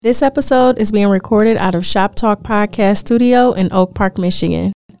This episode is being recorded out of Shop Talk Podcast Studio in Oak Park,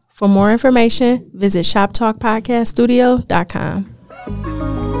 Michigan. For more information, visit shoptalkpodcaststudio.com.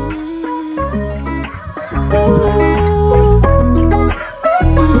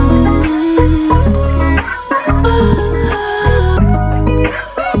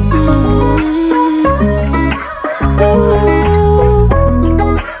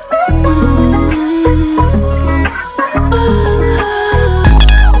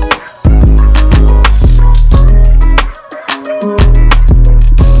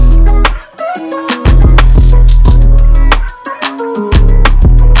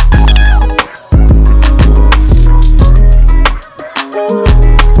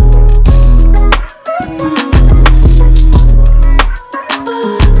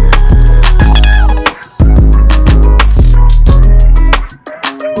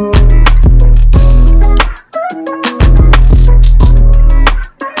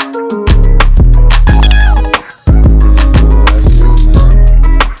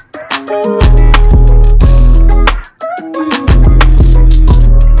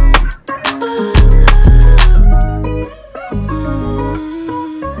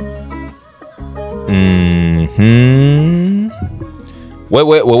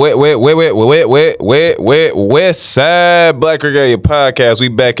 West Side Black Regalia Podcast. We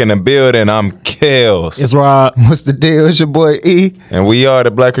back in the building. I'm Kels. It's Rob. What's the deal? It's your boy E. And we are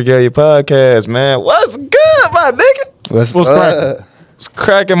the Black Regalia Podcast, man. What's good, my nigga? What's cracking? It's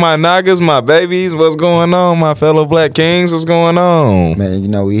cracking, my niggas, my babies. What's going on, my fellow Black Kings? What's going on? Man, you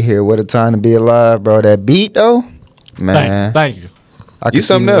know we here. What a time to be alive, bro. That beat, though, man. Thank you. I You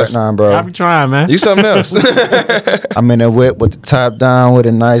something else. Right now, bro. I be trying, man. You something else. I'm in a whip with the top down with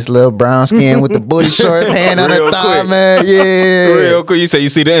a nice little brown skin with the booty shorts, hand on the Real thigh, quick. man. Yeah. Real quick. You say you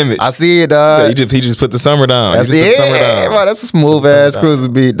see the image. I see it, dog. So he just put the summer down. That's He just put the it. summer down. Bro, that's a smooth ass cruiser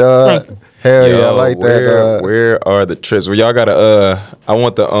beat, dog. Hell yeah, I like that, dog. Where are the trips? Well, y'all gotta. I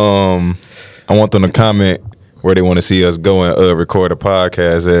want them to comment where they want to see us go and record a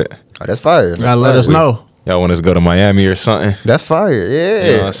podcast at. Oh, that's fire. That's Gotta let fire. us know. Y'all want us to go to Miami or something? That's fire. Yeah.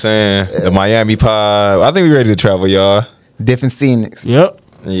 You know what I'm saying? The Miami pod. I think we ready to travel, y'all. Different scenics. Yep.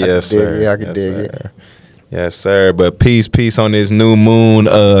 Yes, dig sir. it, I can Yes, dig it. sir. Yes, sir. But peace on this new moon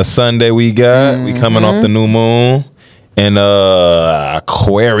Sunday we got. We coming off the new moon. And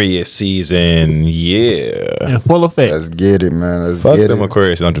Aquarius season, yeah. In full effect. Let's get it, man. Let's Fuck get them it.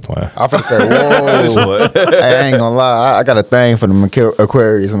 Aquarius. I'm just playing. I'm finna say, whoa. I ain't gonna lie. I got a thing for them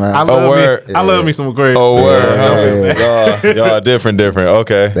Aquarius, man. I love word. me. I love me some Aquarius. Oh, word. Y'all different.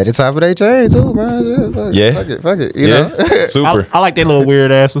 Okay. They the top of their chain too, man. Fuck it. You know, Super. I like they little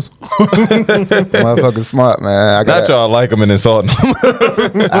weird asses. motherfucking smart, man. Not y'all like them and insulting them.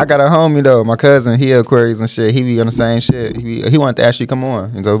 I got a homie though. My cousin, he Aquarius and shit. He be on the same shit. He wanted to actually come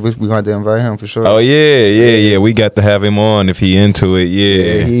on, and so we going to invite him for sure. Oh yeah. We got to have him on if he into it.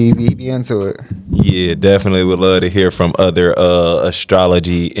 Yeah. He be into it. Yeah, definitely would love to hear from other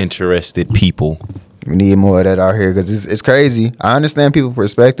astrology interested people. We need more of that out here because it's crazy. I understand people's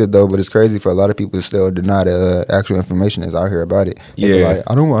perspective though, but it's crazy for a lot of people to still deny the actual information that's out here about it. They be Yeah. like,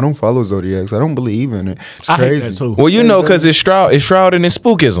 I don't follow zodiacs. I don't believe in it. It's I crazy. hate that too. Well, you know, because it's shrouded in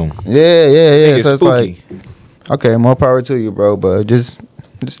spookism. Yeah. It's So it's spooky. like, okay, more power to you, bro. But just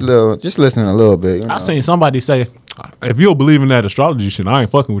listening a little bit. You know? I seen somebody say, if you don't believe in that astrology shit, I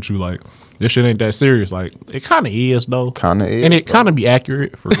ain't fucking with you. Like, this shit ain't that serious. Like, it kind of is, though. Kinda is, And it kind of be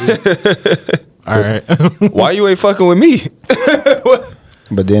accurate for real. All right. Why you ain't fucking with me?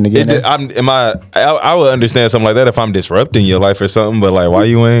 But then again, I would understand something like that if I'm disrupting your life or something. But like, why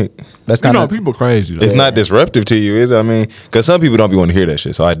you ain't? that's You kind know, of people crazy, though. It's not disruptive to you, is it? I mean, because some people don't be wanting to hear that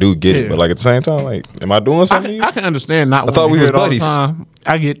shit. So I do get it. Yeah. But like at the same time, like, am I doing something? to you? I can understand not I thought wanting we to was hear it all the buddies. time.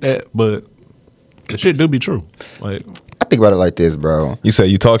 I get that, but the shit do be true. Like, I think about it like this, bro. You say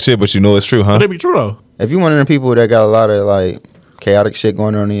you talk shit, but you know it's true, huh? but it be true, though. If you one of them people that got a lot of like chaotic shit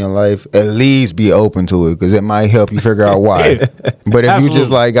going on in your life, at least be open to it because it might help you figure out why. Yeah. But if you Absolutely.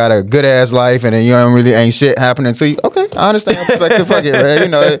 just like got a good ass life and then you don't really ain't shit happening to you, okay, I understand your perspective. Fuck it, man. You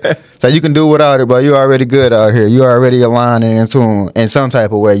know, so you can do without it, but you already good out here. You already aligned and in tune in some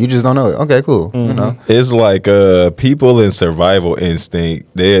type of way. You just don't know it. Okay, cool. You know, It's like people in survival instinct.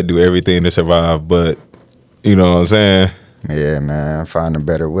 They'll do everything to survive, but you know what I'm saying? yeah, man. Find a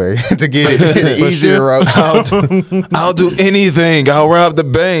better way to get it. Easier route. I'll do anything. I'll rob the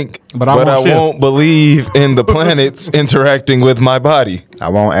bank, But I I won't shift. won't believe in the planets interacting with my body. I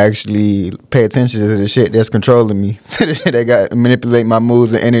won't actually pay attention to the shit that's controlling me. The shit that got manipulate my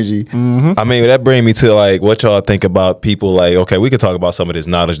moods and energy. I mean, that brings me to like what y'all think about people like, okay, we could talk about some of this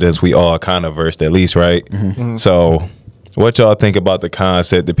knowledge that we all kind of versed at least, right? So What y'all think about the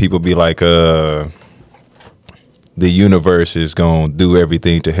concept that people be like, the universe is gonna do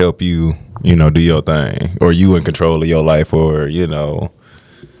everything to help you, do your thing, or you in control of your life, or the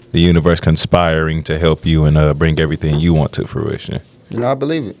universe conspiring to help you and bring everything you want to fruition. I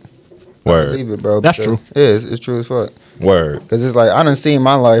believe it. Word. I believe it, bro. That's because- true. Yeah, it's true as fuck. Word. Because it's like, I done seen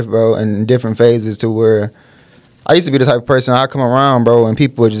my life, bro, in different phases to where I used to be the type of person I come around, bro, and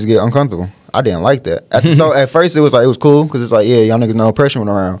people would just get uncomfortable. I didn't like that. So at first it was cool because it's like, yeah, y'all niggas no pressure went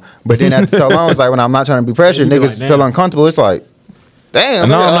around. But then after so long, it's like when I'm not trying to be pressured, Yeah, you be niggas like, feel damn. uncomfortable. It's like, damn.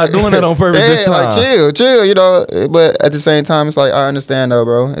 No, nigga, I'm not doing it on purpose this Like, time. chill, But at the same time, it's like, I understand though,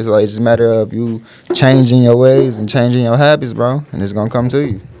 bro. It's like, it's just a matter of you changing your ways and changing your habits, bro. And it's going to come to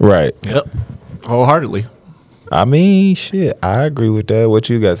you. Right. Yep. Wholeheartedly. I mean, shit, I agree with that. What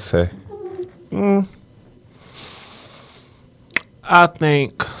you got to say? I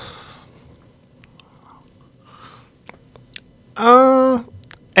think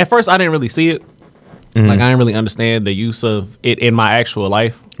at first I didn't really see it. Like I didn't really understand the use of it in my actual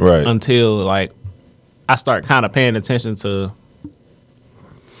life. Right. Until like I start kind of paying attention to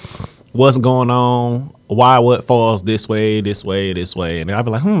what's going on, why what falls this way. And I'll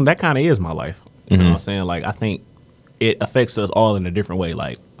be like, that kind of is my life. You know what I'm saying? Like I think it affects us all in a different way.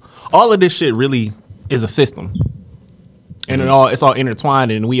 Like all of this shit really is a system. And it's all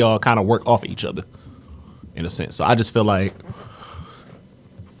intertwined, and we all kind of work off of each other, in a sense. So I just feel like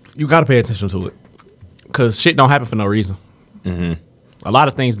you got to pay attention to it, because shit don't happen for no reason. A lot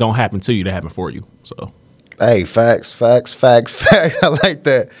of things don't happen to you; they happen for you. So, Hey, facts. I like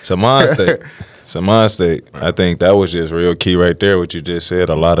that. It's a mind state. It's a mind state. I think that was just real key right there, what you just said.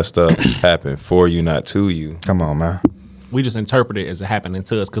 A lot of stuff happened for you, not to you. Come on, man. we just interpret it as it happening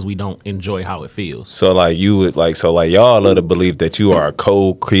to us because we don't enjoy how it feels. So like you would y'all love to believe that you are a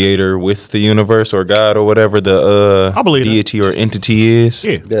co-creator with the universe or God or whatever the I believe that. deity or entity is.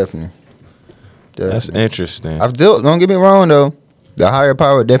 Yeah, Definitely. That's interesting. I still, don't get me wrong though. The higher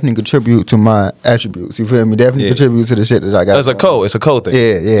power definitely contribute to my attributes. You feel me? Definitely Yeah. contribute to the shit that I got. It's a co. It's a co thing.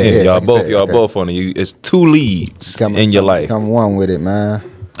 Yeah, Y'all like I both. said, Y'all okay. both on it. It's two leads in your life. Come one with it, man.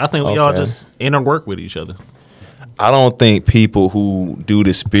 I think we all Okay. just interwork with each other. I don't think people who do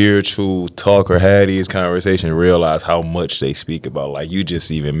the spiritual talk or have these conversations realize how much they speak about. Like you just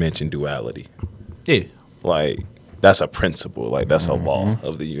even mentioned duality. Yeah, Like that's a principle. Like that's a law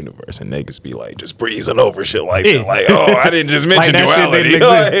of the universe. And niggas be like just breezing over shit like Yeah. that. Like, oh, I didn't just mention Like that shit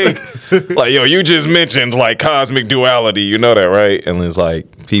duality. didn't Like, yo, you just mentioned like cosmic duality. You know that, right? And it's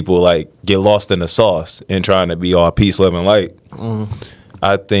like people like get lost in the sauce and trying to be all peace, love, and light.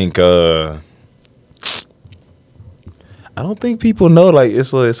 I think I don't think people know like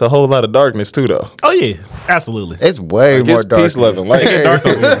it's a whole lot of darkness too though. oh yeah, absolutely. It's way Like, more it's dark. peace, love, and light.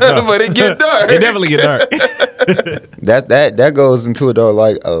 But it get dark. It definitely get dark. That goes into it though,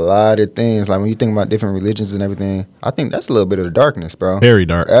 like a lot of things. Like when you think about different religions and everything, I think that's a little bit of the darkness, bro. Very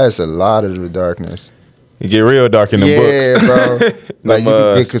dark. That's a lot of the darkness. It get real dark in the books. bro. Like you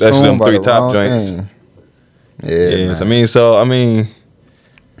can get especially consumed them by three the top wrong joints. thing. Yes, man. I mean,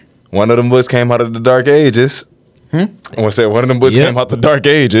 one of them books came out of the Dark Ages. I want to say one of them books Yep. came out the Dark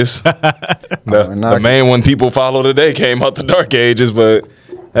Ages. the main one people follow today came out the Dark Ages, but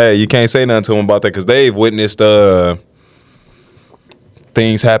hey, you can't say nothing to them about that because they've witnessed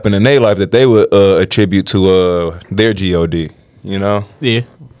things happen in their life that they would attribute to their God. You know, Yeah,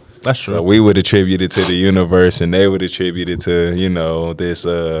 that's true. so we would attribute it to the universe, and they would attribute it to this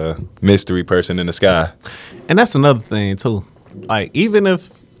mystery person in the sky. And that's another thing too. Like even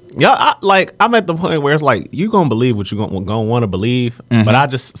if I'm at the point where it's like you gonna believe what you gonna want to believe, but I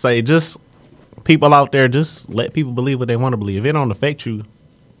just say just people out there just let people believe what they want to believe. If it don't affect you,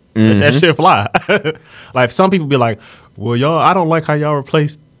 let that shit fly. Like some people be like, well, y'all, I don't like how y'all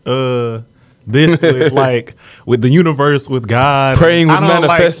replaced this with with the universe with God, Praying with I don't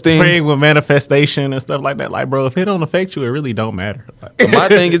manifesting. like praying with manifestation and stuff like that. Like, bro, if it don't affect you, it really don't matter. Like, But my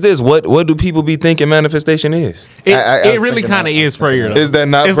thing is this: what do people be thinking manifestation is? It, I it was really thinking kind of that. is prayer. Though. Is that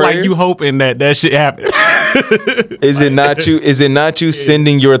not It's prayer? like you hoping that shit happens. Is it not you? Is it not you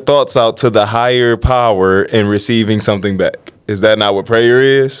sending your thoughts out to the higher power and receiving something back? Is that not what prayer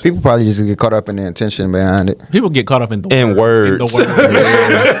is? People probably just get caught up in the intention behind it. People get caught up in the In word. words. In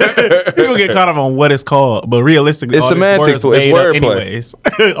the word. People get caught up on what it's called, but realistically, It's all these semantics, words it's made up wordplay.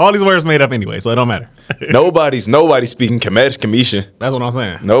 anyways. All these words made up anyway, so it don't matter. Nobody's speaking Commission. That's what I'm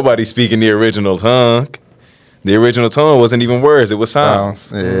saying. Nobody's speaking the original tongue. The original tongue wasn't even words; it was sounds.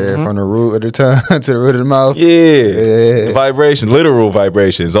 From the root of the tongue to the root of the mouth. Yeah, vibrations, literal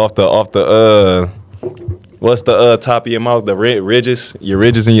vibrations off the what's the top of your mouth? The ridges, your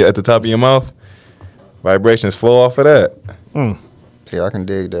ridges at the top of your mouth. Vibrations flow off of that. See, I can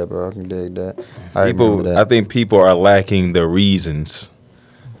dig that, bro. I can dig that. I remember People, that. I think people are lacking the reasons.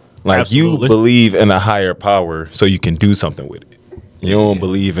 Like you Absolutely. believe in a higher power, so you can do something with it. You don't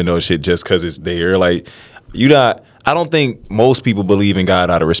believe in those shit just because it's there. Like you not. I don't think most people believe in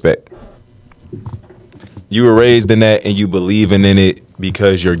God out of respect. You were raised in that, and you believing in it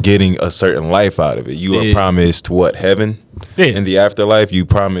because you're getting a certain life out of it. You are Yeah. promised what, heaven? Yeah. In the afterlife, you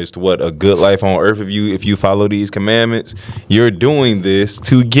promised what, a good life on earth if you follow these commandments. You're doing this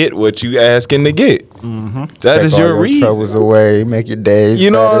to get what you asking to get. That Take is all your reason. troubles away, make your days You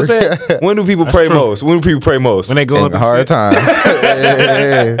know what I'm better. saying? When do people pray true. most? When do people pray most? When they go In hard times.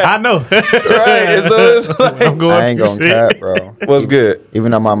 Yeah. I know. Right. So it's like, I'm going I ain't through gonna shit. cap, bro. what's good?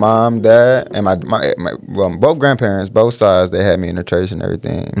 Even though my mom, dad, and well, both grandparents, both sides, they had me in the church and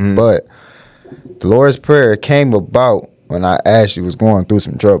everything. Mm-hmm. But the Lord's Prayer came about when I actually was going through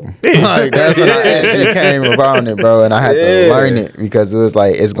some trouble. Like that's when I actually came about it, bro. And I had to Yeah. learn it because it was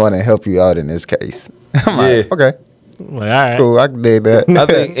like it's going to help you out in this case. I'm like, Yeah. okay, Like, all right. cool, I can dig that. I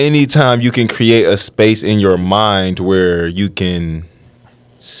think anytime you can create a space in your mind where you can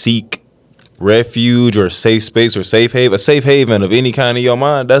seek refuge or safe space or safe haven, a safe haven of any kind in your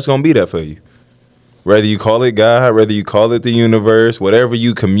mind, that's gonna be that for you. Whether you call it God, whether you call it the universe, whatever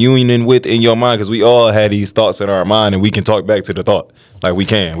you communing with in your mind, because we all had these thoughts in our mind and we can talk back to the thought. Like we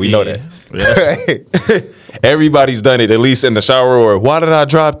know that. Everybody's done it, at least in the shower, or why did I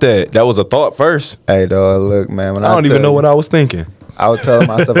drop that? That was a thought first. Hey, dog, look, man. When I don't even know what I was thinking. I was telling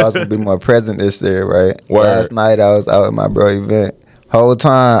myself I was gonna be more present this year, right? Word. Last night I was out at my bro event. Whole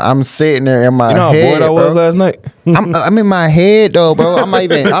time I'm sitting there in my You know how head, bored I was bro. last night? I'm in my head though, bro. I'm not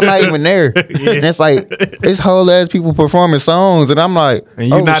even there. And it's like it's whole ass people performing songs, and I'm like, And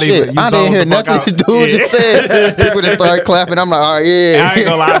you oh not shit, even- you I didn't zoned hear the fuck nothing out. this dude Yeah. just said. People just start clapping. I'm like, oh yeah. I ain't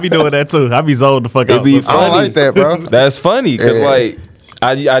gonna lie, I be doing that too. I be zoned the fuck out. be But- I don't funny. like that, bro. That's funny because Yeah. like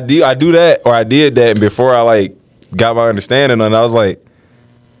I do that, or I did that, and before I like got my understanding on it, I was like,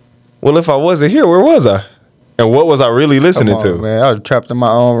 well, if I wasn't here, where was I? And what was I really listening Come on, to? man. I was trapped in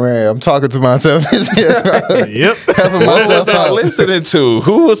my own realm. I'm talking to myself. and shit, bro. Yep. Helping What myself was I out. listening to?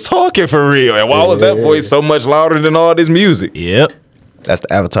 Who was talking for real? And why was that Yeah. voice so much louder than all this music? Yep. That's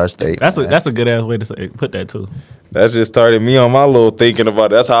the Avatar state. That's man. a good ass way to say put that too. That just started me on my little thinking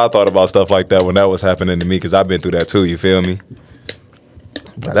about it. That's how I thought about stuff like that when that was happening to me, because I've been through that too. You feel me?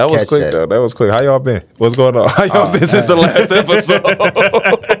 Gotta That was catch quick that. though. That was quick. How y'all been? What's going on? How y'all been since the last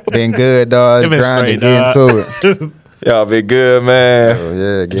episode? Been good, dog. It been Grinding, straight, getting dog. to it. Y'all been good, man. Oh,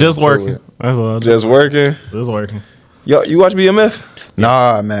 yeah, getting Just to working. it. That's all. Just working. Just working. Yo, you watch BMF?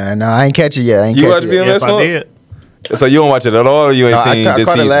 Nah, man. Nah, I ain't catch it yet. I ain't You catch watch it yet. BMF? Yes, Smoke? I did. So you don't watch it at all, or you ain't No, seen I this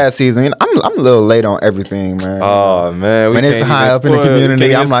caught it season? last season. I'm a little late on everything, man. Oh man, we when it's can't high even up in the spoil it. community,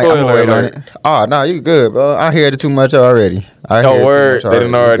 Can't I'm even like, I'm spoil gonna wait on alert. it. Oh no, you good, bro. I heard it too much already. No word. They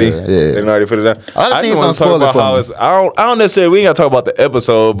didn't already. Yeah. They didn't already put it down. Other I things just want don't to talk spoil it about for how me. it's. I don't necessarily. We ain't got to talk about the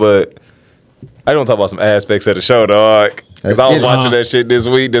episode, but I don't talk about some aspects of the show, dog. Because Let's I was get it. watching that shit this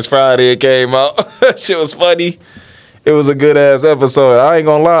week. This Friday it came out. Shit was funny. It was a good ass episode. I ain't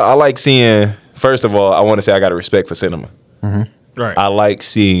gonna lie. I like seeing. First of all, I want to say I got a respect for cinema. Right. I like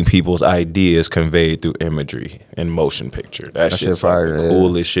seeing people's ideas conveyed through imagery and motion picture. That shit shit's fire, like the yeah.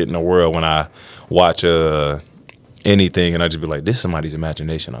 coolest shit in the world when I watch anything and I just be like, this is somebody's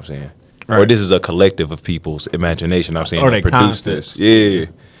imagination, I'm saying. Or Right. this is a collective of people's imagination, I'm saying. Or that they produced concepts. this. Yeah.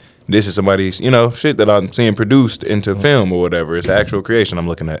 This is somebody's, shit that I'm seeing produced into film or whatever. It's the actual creation I'm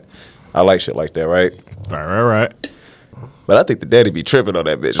looking at. I like shit like that, right? Right. But I think the daddy be tripping on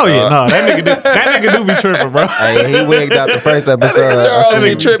that bitch. Oh yeah, dog. no, that nigga do be tripping, bro. Hey, he wigged out the first episode. Charles I be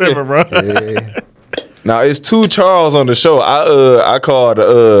seen- tripping. bro. Yeah. Now it's two Charles on the show. I called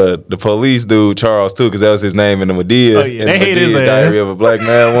the police dude Charles too, because that was his name in the Medea. Oh, yeah, in they the hate his Medea ass. Diary of a Black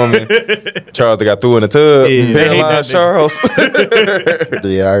Man Woman. Charles that got threw in the tub. Yeah, they hate Paralyzed that Charles.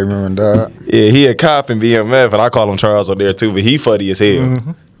 Yeah, I remember that. Yeah, he a cop in BMF, and I call him Charles on there too. But he funny as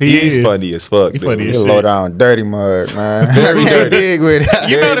hell. He He's is. funny as fuck. He dude. funny He as a shit. low down dirty mug, man. Very dirty. Big with that.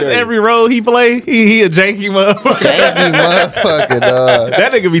 You Very notice dirty. every role he play, he a janky motherfucker. Janky motherfucker, dog.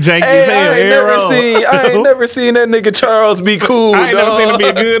 That nigga be janky Hey, as hell. I ain't every never role. seen. I ain't never seen that nigga Charles be cool. I ain't never seen him be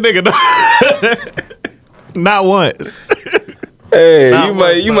a dog. good nigga. Dog. Not once. Hey, Not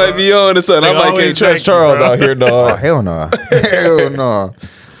you once, might be on to something. I Nigga might can't always trust janky, Charles bro. out here, Oh, dog. hell no. Hell no.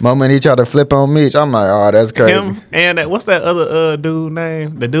 Moment he tried to flip on Mitch, I'm like, oh, that's crazy. Him and what's that other dude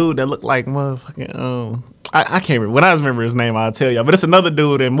name? The dude that looked like motherfucking I can't remember. When I remember his name, I'll tell y'all. But it's another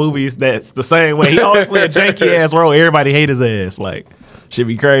dude in movies that's the same way. He always play a janky ass role. Everybody hate his ass. Like, should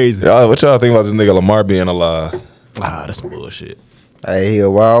be crazy. Y'all, what y'all think about this nigga Lamar being alive? Ah, that's some bullshit. Hey, he a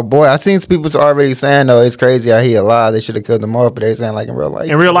wild boy. I seen some people already saying though it's crazy how he alive. They should have killed him off, but they saying like in real life.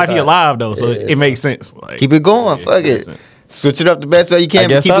 In real life, he alive though, so it makes sense. Like, Keep it going. Fuck makes it. sense. Switch it up the best way you can. I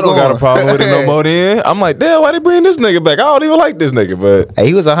guess but keep I it don't going. got a problem with it no more. Then I'm like, damn, why they bring this nigga back? I don't even like this nigga, but Hey,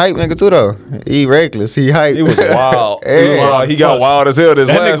 he was a hype nigga too though. He reckless. He hype. he was wild. Hey. He was wild. He got wild as hell this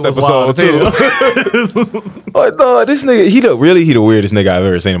That last nigga was wild episode as too. Like, dog, this nigga, he the weirdest nigga I've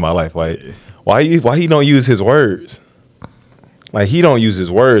ever seen in my life. Like, why he don't use his words? Like, he don't use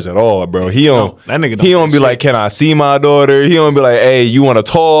his words at all, bro. He don't. That nigga don't He don't say be shit. like, "Can I see my daughter?" He don't be like, "Hey, you want to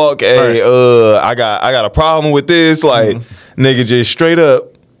talk?" Hey, I got a problem with this. Like, nigga, just straight up,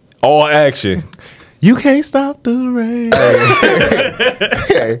 all action. You can't stop the rain.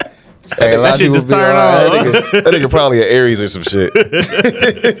 Hey, a lot of shit people just be turn alright. on. That nigga probably an Aries or some shit.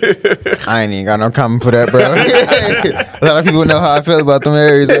 I ain't even got no comment for that, bro. A lot of people know how I feel about them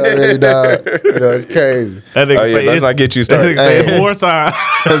Aries already, dog. You know, it's crazy. That nigga Oh yeah, say let's it's- not get you That started. nigga say it's wartime.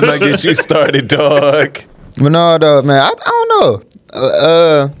 Let's not get you started, dog. But no, though, man, I don't know.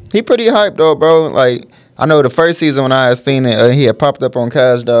 He pretty hyped though, bro. Like, I know the first season when I had seen it, he had popped up on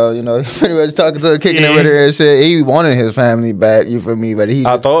Cash Dog. You know, pretty much talking to her, kicking it with her and shit. He wanted his family back. You feel me? But he,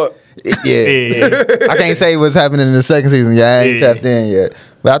 I thought. yeah. I can't say what's happening in the second season. Yeah, I ain't Yeah. tapped in yet.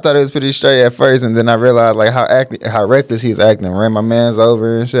 But I thought it was pretty straight at first, and then I realized like how reckless he's acting. Ran my man's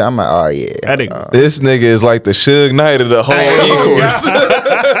over and shit. I'm like, oh yeah. That nigga- This nigga is like the Suge Knight of the whole E-course.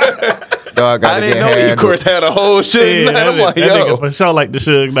 Dog I didn't know E-course had a whole Suge Knight. I'm like, that nigga yo, for sure like the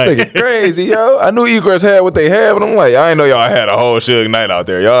Suge nigga Knight. crazy, yo. I knew E-course had what they had, but I'm like, I didn't know y'all had a whole Suge Knight out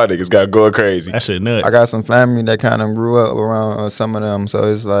there. Y'all niggas got going crazy. That shit nuts. I got some family that kind of grew up around some of them,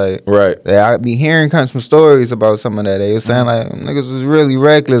 so it's like, Right. I be hearing kind of some stories about some of that. They was saying like niggas was really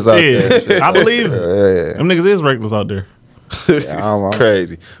reckless out there. Yeah, I believe it. Yeah, Them niggas is reckless out there. I don't know.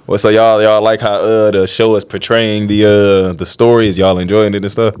 Crazy. Well, so y'all like how the show is portraying the stories. Y'all enjoying it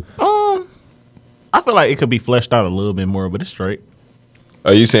and stuff. I feel like it could be fleshed out a little bit more, but it's straight.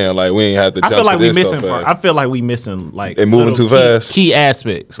 Are you saying like we ain't have to I jump feel like to we this missing. so part. fast? I feel like we missing like They moving little too fast? Key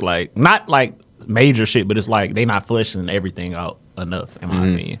aspects, like not like major shit, but it's like they not fleshing everything out enough, in my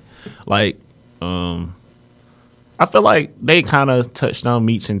opinion. Like, I feel like they kind of touched on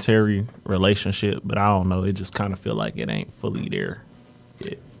Meech and Terry relationship, but I don't know. It just kind of feel like it ain't fully there.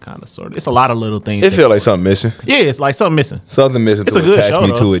 It kind of sort of. It's a lot of little things. It feel like something missing. Yeah, it's like something missing. Something missing It's to a good attach show, me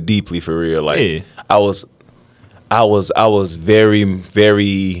though. to it deeply for real. Like Yeah. I was very,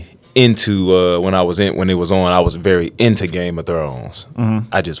 very into when it was on. I was very into Game of Thrones.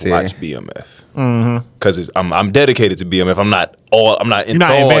 I just watched BMF because I'm dedicated to BMF. I'm not not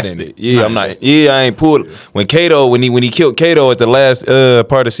enthralled in invested. it. Yeah, Not I'm not. invested. Yeah, I ain't pulled when he killed Kato at the last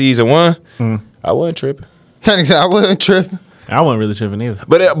part of season 1. I wasn't tripping. I wasn't tripping. I wasn't really tripping either.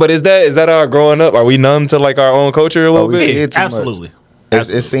 But is that our growing up? Are we numb to like our own culture a little we bit? see it too much. Absolutely.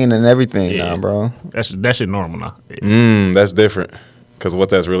 It's seen in everything Yeah. now, bro. That shit normal now. Yeah. That's different. Cause what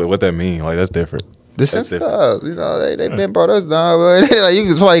that mean? Like that's different. This That's is different. stuff. You know, they been brought us down, but like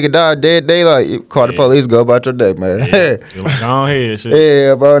that's why you could die dead day. Like you call the Yeah. police, go about your day, man. Yeah. You're like, go ahead, shit.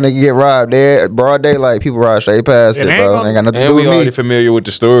 Yeah, bro, nigga get robbed dead broad daylight. People ride straight past It it, ain't bro. gonna- Ain't got nothing to And do we with already me. familiar with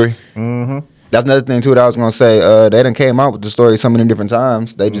the story. That's another thing too that I was gonna say. They done came out with the story so many different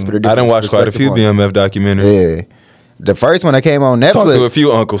times. They just put a I different done watched quite a few perspective on it. BMF documentaries. Yeah, the first one that came on Talked to a Netflix.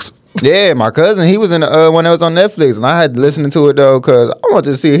 few uncles. Yeah, my cousin, he was in the when it was on Netflix, and I had to listen to it though because I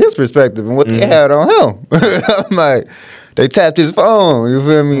wanted to see his perspective and what they had on him. I'm like, they tapped his phone, you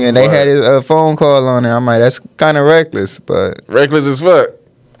feel me? And they had his phone call on there. I'm like, that's kind of reckless, but Reckless as fuck.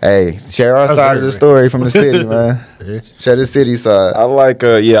 hey, share our That's side of the very story from the city, man. Share the city side. I like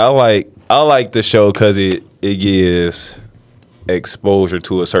I like the show because it gives exposure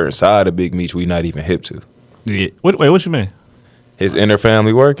to a certain side of Big Meech we not even hip to. Yeah. What you mean? His inner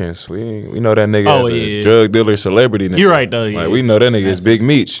family workings. We know that nigga Oh, as a yeah. drug dealer celebrity nigga. You're right, though, yeah. Like we know that nigga is Big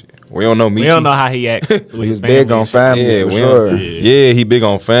Meech. We don't know Meech. We don't know how he act. with his He's big family on and shit. family, Yeah, for we sure. don't- yeah, he big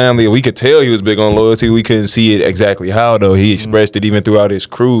on family. We could tell he was big on loyalty. We couldn't see it exactly how though. He expressed it even throughout his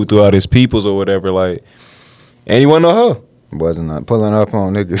crew, throughout his peoples or whatever. Like, and he wasn't no hoe. Wasn't not pulling up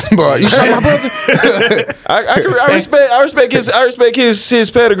on niggas. Bro, you shot my brother. I respect his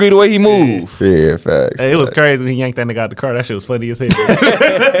pedigree the way he move. Yeah, facts. Hey, it was crazy when he yanked that nigga out the car. That shit was funny as hell.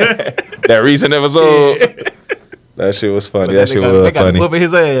 That recent episode. That shit was funny. That shit They was got funny. whooping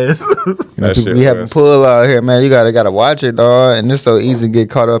his ass. That shit We have a was- pull out here, man. You gotta watch it, dog. And it's so easy to get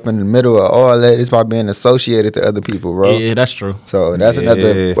caught up in the middle of all that. It's by being associated to other people, bro. Yeah, that's true. So that's Yeah.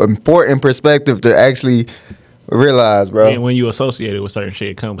 another important perspective to actually realize, bro. And when you associated with certain shit,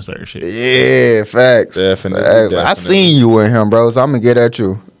 it come with certain shit. Yeah, facts. Definitely, Facts. Like, I definitely. seen you in him, bro. So I'm gonna get at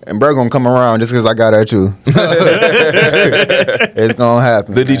you. And bro gonna come around just because I got at you. It's gonna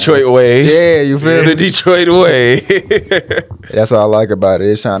happen. The man. Detroit way. Yeah, you feel The me? Detroit way. That's what I like about it.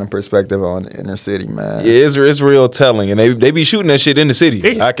 It's shining perspective on the inner city, man. Yeah, it's real telling, and they be shooting that shit in the city.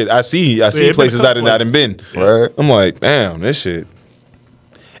 Yeah. I see been places a I done been. Right. I'm like, damn, this shit.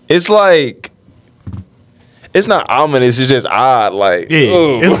 It's like, it's not ominous. It's just odd. Like, Yeah,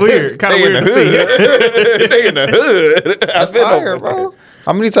 ooh. it's weird. Kind of They in weird the to see. hood. They in the hood. I That's feel fire, bro.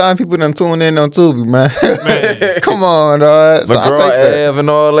 How many times people done tune in on Tubi, man? Man. Come on, dog. So I McGraw take that. Ave and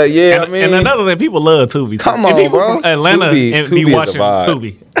all that. Yeah, And, I mean, and another thing, people love Tubi. Come And on, people bro. from Atlanta Tubi- and Tubi be is a watching vibe.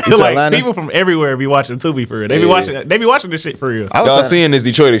 Tubi. said Like Atlanta? people from everywhere be watching Tubi for real. They be Yeah. watching this shit for real. I was y'all saying- seeing this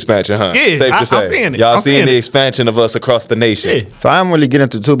Detroit expansion, huh? Yeah, Safe to I'm say. seeing it. Y'all I'm seeing seeing the it. expansion of us across the nation. Yeah. So I don't really get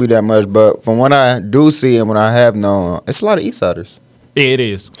into Tubi that much, but from what I do see and what I have known, it's a lot of Eastsiders. Yeah, it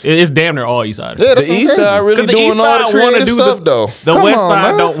is. It's damn near all Eastsiders. Yeah, The East Side really the doing East all Side the wanna creative do stuff, the- though. The Come West on, Side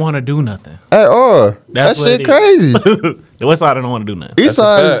man. don't want to do nothing. At all. That's That what shit it crazy. The West Side don't want to do nothing. East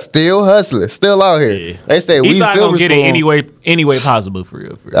Side is fact. still hustling, still out here. Yeah. They say we East Side silver gonna get it spoon. any way possible for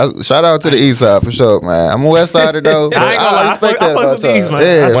real. For real. Shout out to the East Side for sure, man. I'm a West Sider though. but I ain't gonna lie, I respect fuck- I that fucks about with the East, y'all. man.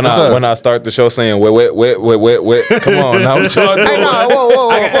 Yeah, When for sure. I start the show saying wet, come on now, what y'all doing? Hey, no, whoa,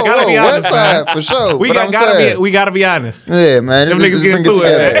 I gotta be West honest, Side man. for sure. We but I'm gotta saying, we gotta be honest. yeah, man. Them Just niggas getting bring to it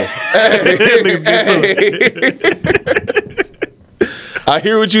it, together. man. Them niggas getting to it. I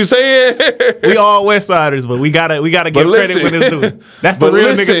hear what you saying. We all West Siders, but we gotta give But credit when listen. it's due. That's the But real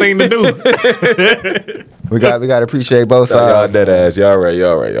listen. nigga thing to do. We got to appreciate both Y'all sides. dead ass. Y'all right.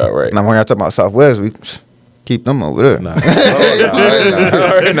 Now when y'all talking about Southwest, we keep them over there. Nah.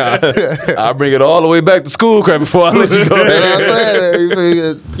 I'll bring it all the way back to school crap before I let you go. You know what I'm saying? You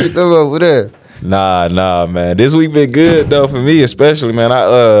feel- keep them over there. Nah, man. This week been good though for me, especially, man.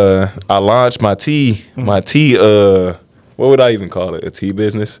 I launched my tea, what would I even call it? A tea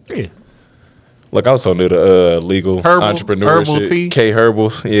business? Yeah. Look, I was so new to legal entrepreneurship. herbal tea? K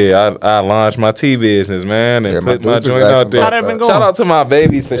Herbals. Yeah, I launched my tea business, man, and Yeah, my put my dudes was joint out asking there. How that been going? Shout out to my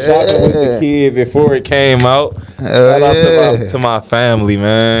babies for shopping with the kid before it came out. Shout out to my family,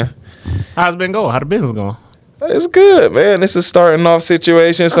 man. How's it been going? How the business going? It's good, man. This is starting off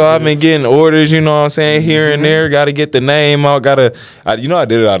situation, so I've been getting orders. You know what I'm saying, here and there. Got to get the name out. I did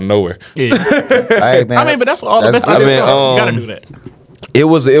it out of nowhere. Yeah. Hey, man. I mean, but that's all the That's best good. ideas I mean, are. You gotta do that. It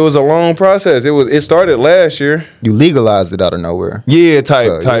was a long process. It started last year. You legalized it out of nowhere. Yeah,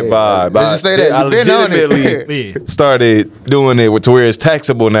 type So, yeah. vibe. Let's just say that. I You been on it. legitimately Yeah. started doing it to where it's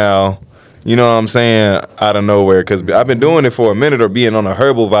taxable now. You know what I'm saying? Out of nowhere, because I've been doing it for a minute, or being on the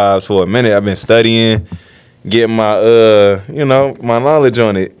herbal vibes for a minute. I've been studying, getting my my knowledge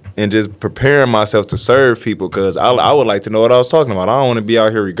on it, and just preparing myself to serve people. Because I would like to know what I was talking about. I don't want to be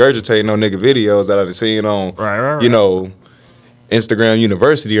out here regurgitating no nigga videos that I've seen on Right. you know, Instagram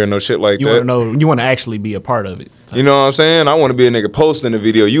University or no shit like You that. wanna know? You wanna actually be a part of it. You know what I'm saying? I want to be a nigga posting a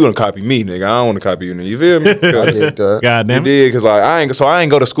video. You want to copy me, nigga. I don't want to copy you, nigga. You feel me? I did that. God You damn it. did, because like, I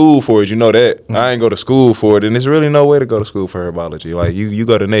ain't go to school for it. You know that. I ain't go to school for it, and there's really no way to go to school for herbology. Like you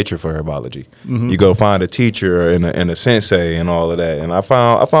go to nature for herbology. You go find a teacher and a sensei and all of that. And I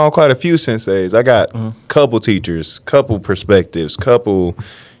found quite a few senseis. I got couple teachers, couple perspectives, couple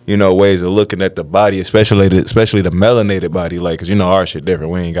ways of looking at the body, especially the melanated body. Like, cause our shit different.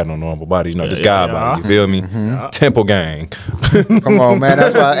 We ain't got no normal body. This guy body. You feel me? Temple gang. Come on, man.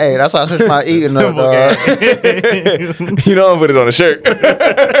 That's why I switched my eating up, dog. You know, I put it on a shirt. That's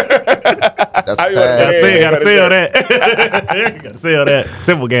I- a Gotta tag. sell, gotta sell that. Gotta sell that.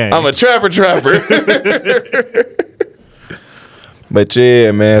 Temple gang. I'm a trapper. But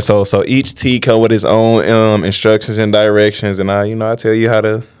yeah, man. So each tea come with its own instructions and directions, and I tell you how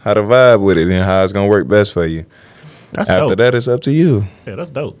to vibe with it and how it's gonna work best for you. That's After dope. that, it's up to you. Yeah, that's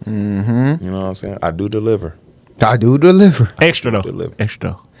dope. You know what I'm saying? I do deliver. I do deliver. Extra though. Deliver.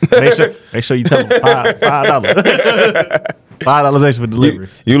 Extra. Make sure you tell them $5. $5 extra for delivery.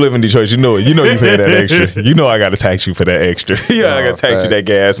 You live in Detroit. You know it. You know you pay that extra. You know I gotta tax you for that extra. Yeah, I gotta tax you that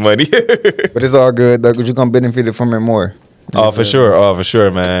gas money. But it's all good, though, because you're going to benefit from it more. Oh, for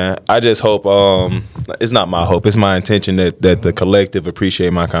sure, man. I just hope it's not my hope. It's my intention that the collective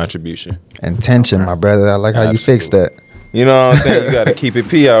appreciate my contribution. Intention, my brother. I like how you fixed that. You know what I'm saying? You got to keep it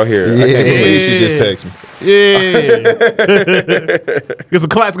P out here. I can't believe she just texted me. Yeah. Get some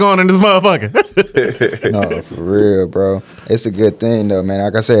class going in this motherfucker. No, for real, bro. It's a good thing, though, man.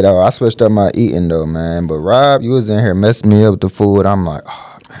 Like I said, I switched up my eating, though, man. But Rob, you was in here messing me up with the food. I'm like,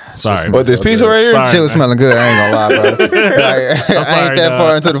 oh, Sorry. But this pizza right here, Sorry. Shit was smelling good. I ain't gonna lie, bro. Like, I ain't sorry, that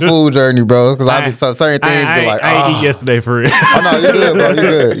far into the food journey, bro. Because I be so certain things I be like, ain't oh, eat yesterday for real. oh no, you good, bro. You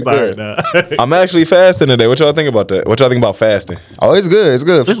good. You Sorry, good. nah. I'm actually fasting today. What y'all think about that? What y'all think about fasting? Oh, it's good. It's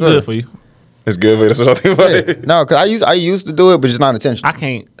good. For It's sure. good for you. It's good for you. That's what y'all think about Yeah. it. No, because I used to do it, but just not intentional. I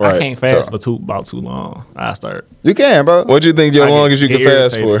can't Right. fast So- for about too long. I start. You can, bro. What you think your I get- longest you can get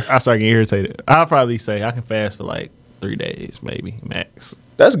fast irritated. for? I start getting irritated. I'll probably say I can fast for like 3 days, maybe max.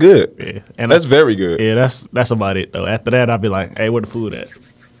 That's good. Yeah, and That's very good. yeah. That's about it though. After that, I'll be like, hey, where the food at?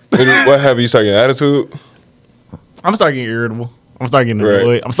 What have you started getting attitude? I'm starting getting irritable. I'm starting getting Right.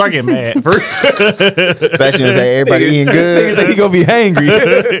 annoyed. I'm starting getting mad. Especially when say everybody eating Nigga good. say he gonna be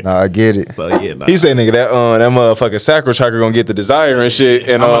hangry. No, I get it. So yeah, nah. He said, "Nigga, that motherfucking sacro tracker gonna get the desire and shit."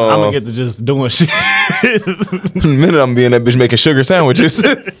 And I'm gonna get to just doing shit. the minute I'm being that bitch making sugar sandwiches.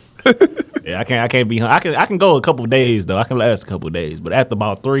 Yeah, I can't be. I can go a couple days though. I can last a couple days, but after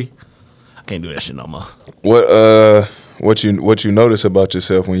about 3, I can't do that shit no more. What you notice about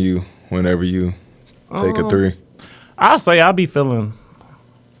yourself whenever you take a 3? I'll say I'll be feeling.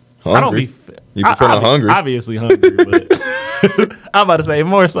 Hungry? I don't be. You be feeling hungry? Obviously hungry, but I'm about to say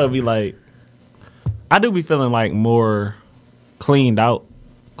more so be like. I do be feeling like more cleaned out,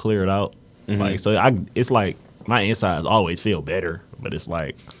 cleared out. Mm-hmm. Like so, it's like my insides always feel better, but it's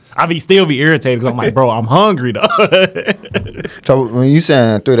like I still be irritated because I'm like, bro, I'm hungry though. So when you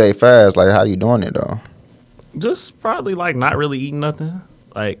saying 3-day fast, like how you doing it though? Just probably like not really eating nothing,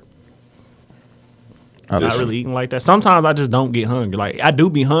 like. Not really eating like that. Sometimes I just don't get hungry. Like I do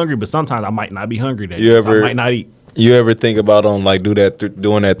be hungry, but sometimes I might not be hungry. That You day, so ever- I might not eat. You ever think about doing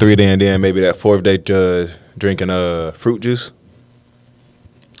that 3 day and then maybe that 4th day drinking fruit juice?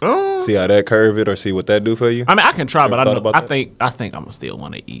 See how that curve it or see what that do for you? I mean, I can try, but Ever thought I about that? think I'm gonna still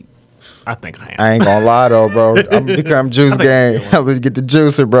want to eat. I think I am. I ain't gonna lie though, bro. I'm become juice game. I'm gonna get the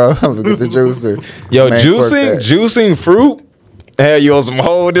juicer, bro. I'm gonna get the juicer. Yo, Man, fuck that. juicing fruit had you on some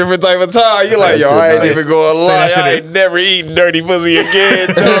whole different type of time. You like, That yo, shit I ain't nice. even gonna lie. that shit I ain't never eating dirty pussy again,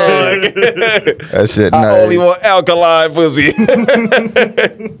 dog. That shit I nice. only want alkaline pussy. Don't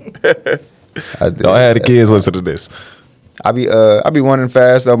have the kids listen to this. I be wanting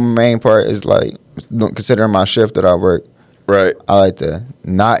fast though. My main part is like considering my shift that I work. Right. I like to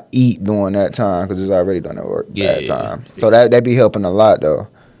not eat during that time because it's already done at work that Yeah. time. So that be helping a lot though.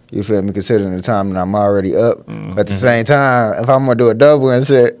 You feel me? Considering the time that I'm already up. At the same time, if I'm gonna do a double and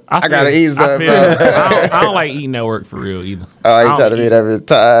shit, I gotta eat something. bro. I don't like eating at work for real either. Oh, I you don't try to be eat- that bitch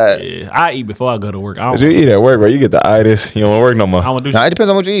tired. Yeah, I eat before I go to work. I But don't. you eat at work, bro. You get the itis. You don't want to work no more. I want to do. Now it depends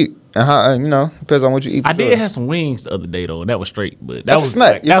on what you eat. And how depends on what you eat. I for did sure. have some wings the other day though, and that was straight. But that That's a was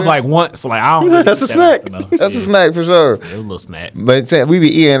snack, like, you that was feel like once. Like I don't. Really That's eat a that snack. often, though. That's a Yeah, snack for sure. It was a little snack. But say, we be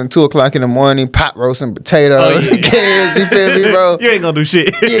eating at 2 o'clock in the morning, pot roasting potatoes, Oh, yeah. kids, you feel me, bro? You ain't gonna do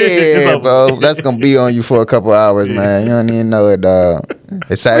shit. It's Yeah, over. bro. That's gonna be on you for a couple hours, man. You don't even know it, dog. It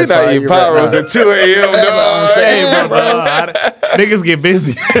We satisfies not you eating right pyros now. at 2 a.m. That's what I'm dog. saying, Hey, bro, niggas get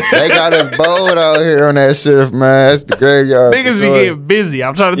busy. They got us bold out here on that shift, man. That's the graveyard. Niggas for be sure. getting busy.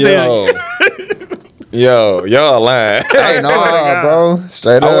 I'm trying to tell you. Y'all lying. Hey, no, bro.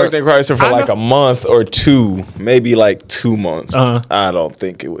 Straight I up. worked at Chrysler for I like know. a month or 2, maybe like 2 months. Uh-huh. I don't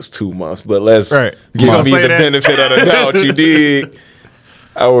think it was 2 months, but let's Right. You give gonna me say the that? benefit of the doubt. You dig?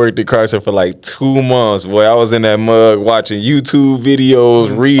 I worked at Chrysler for like 2 months. Boy, I was in that mug watching YouTube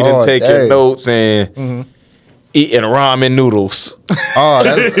videos, reading, Oh, taking dang. notes, and eating ramen noodles. Oh,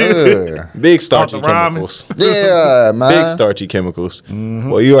 that's good. Big starchy the ramen. chemicals. Yeah, man. Big starchy chemicals.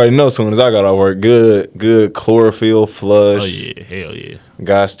 Well, you already know. As soon as I got off work, good chlorophyll flush. Oh yeah, hell yeah.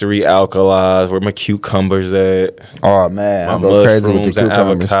 Got to re-alkalize. Where my cucumbers at? Oh, man. My I go crazy with the mushrooms and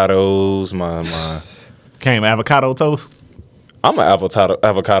cucumbers. avocados. My Came avocado toast. I'm an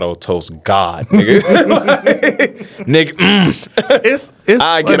avocado toast god, nigga. Nigga, It's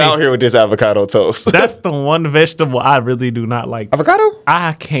I get funny. out here with this avocado toast. That's the one vegetable I really do not like. Avocado?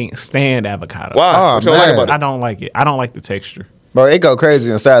 I can't stand avocado. Why? Oh, what you don't like man. about I it? don't like it. I don't like the texture. Bro, it go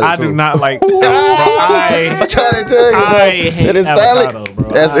crazy in salad, I too. do not like. Bro, I I'm trying to tell you, bro. I hate It is avocado, salad. bro.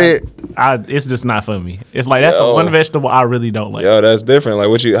 That's it. It's just not for me. It's like that's Yo. the one vegetable I really don't like. Yo, that's different. Like,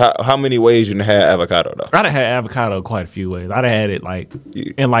 what you? How many ways you done had avocado though? I done had avocado quite a few ways. I done had it like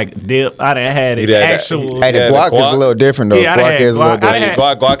in like dip. I done had it You done had actual. Hey, the Yeah, the guac is guac. a little different, though. Yeah, I done Guac had is a little guac. I different.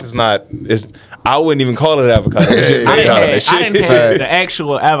 done Guac is not. It's. I wouldn't even call it avocado. It's just I made done out of had, that I done shit. had the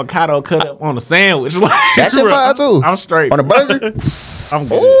actual avocado cut up on a sandwich. Like, That shit fire, too. I'm straight. On a burger? I'm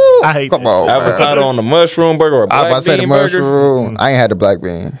good. Ooh, I hate come that on, shit. man. Avocado on the mushroom burger or I was about black to say the bean burger. mushroom. I ain't had the black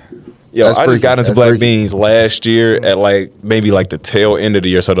bean. Yo, That's I just freaky. got into That's black freaky. beans last year at like maybe like the tail end of the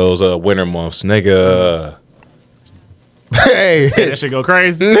year, so those winter months, nigga. Hey, That shit go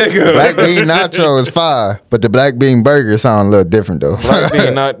crazy. Nigga. black bean nacho is fire, but the black bean burger sound a little different though.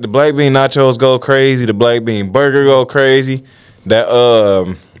 The black bean nachos go crazy. The black bean burger go crazy. That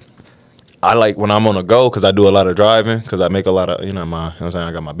I like when I'm on the go because I do a lot of driving because I make a lot of you know what I'm saying,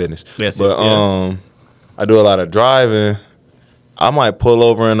 I got my business. Yes, but yes. I do a lot of driving. I might pull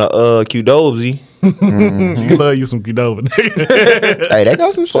over in a Qdoba. You love you some Qdoba, nigga. Hey, that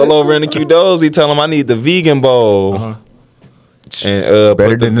got some shit. Pull over in the Qdoba. Tell them I need the vegan bowl. Uh-huh. And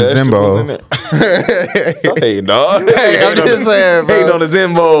Better put the than the vegetables Zimbo. in there. Hey, dog. Hey, I'm just saying, bro. Hating on the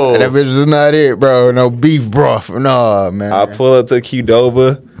Zimbo. That bitch is not it, bro. No beef broth. No, man. I pull up to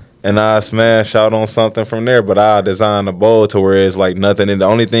Qdoba and I smash out on something from there, but I design a bowl to where it's like nothing. And the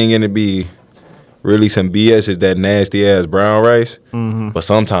only thing in it be really some BS is that nasty ass brown rice. Mm-hmm. But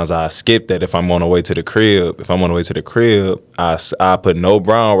sometimes I skip that if I'm on the way to the crib. If I'm on the way to the crib, I put no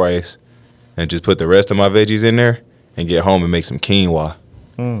brown rice and just put the rest of my veggies in there and get home and make some quinoa.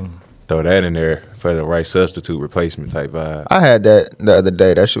 Throw that in there for the rice substitute replacement type vibe. I had that the other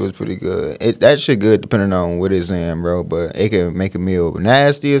day. That shit was pretty good. That shit good depending on what it's in, bro. But it can make a meal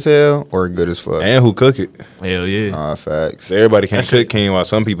nasty as hell or good as fuck. And who cook it? Hell yeah. Facts. Everybody can't cook quinoa.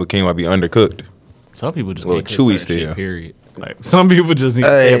 Some people quinoa be undercooked. Some people just A little can't cook chewy certain shit, still. period. Like some people just need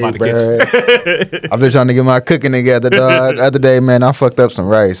Hey, everybody to catch. I've been trying to get my cooking together, dog. The other day, man, I fucked up some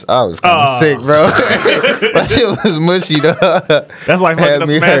rice. I was kind of sick, bro. My shit was mushy, dog. That's like fucking Had up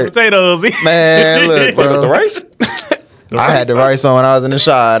me some mashed hurt. potatoes. Man, look, Fuck up bro. the rice? I had the rice on when I was in the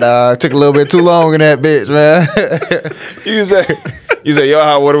shower, dog. Took a little bit too long in that bitch, man. You say your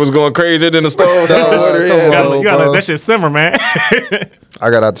hot water was going crazier than the stove's hot water. Come Yeah. on. You gotta let bro. that shit simmer, man. I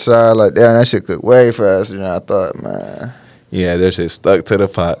got out the shower like, damn, that shit cooked way faster than I thought, man. Yeah, that shit stuck to the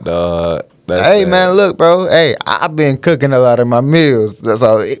pot, dog. That's Hey, bad. man, look, bro. Hey, I've been cooking a lot of my meals. That's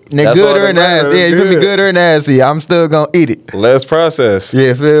all. That's Good all or that matters. nasty. Yeah, you feel me? Good. Good or nasty. I'm still gonna eat it. Less process.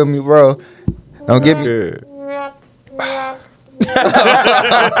 Yeah, feel me, bro? Don't give me. Good.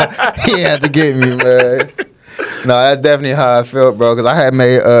 He had to get me, man. No, that's definitely how I felt, bro. Because I had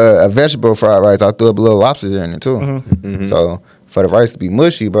made a vegetable fried rice. I threw up a little lobster in it too. Mm-hmm. So for the rice to be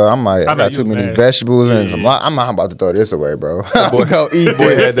mushy, bro, I know got you too was many mad. vegetables and Yeah. some. I'm not about to throw this away, bro. I'm gonna go eat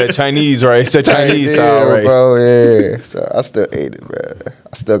Boy had this. that Chinese rice, that Chinese style Yeah, rice. bro. Yeah. So I still ate it, bro.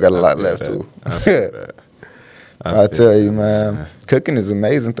 I still got a lot left too. I tell you, man, cooking is an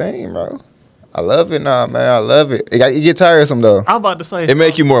amazing thing, bro. I love it now, man. I love it. You get tiresome though. I was about to say. It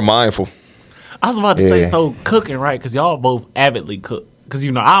make you more mindful. I was about to say, Yeah. so cooking, right? Because y'all both avidly cook. Because,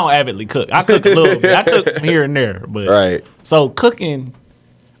 you know, I don't avidly cook. I cook a little bit. I cook here and there. But Right. So cooking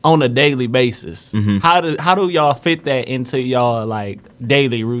on a daily basis, Mm-hmm. how do y'all fit that into y'all, like,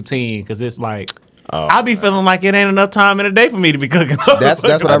 daily routine? Because it's like, Oh, I be feeling like it ain't enough time in a day for me to be cooking. That's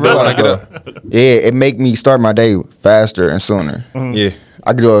what I realized. though. Yeah, it make me start my day faster and sooner. Yeah.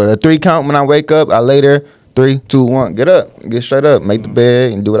 I can do a 3 count when I wake up. I lay there, 3, 2, 1, get up, get straight up, make the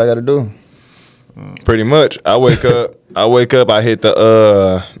bed, and do what I got to do. Pretty much. I wake up, I hit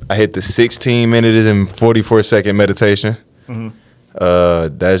the 16 minutes and 44-second meditation.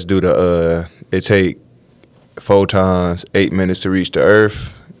 That's due to it take photons 8 minutes to reach the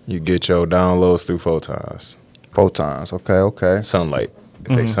earth. You get your downloads through photons. Photons, okay. Sunlight.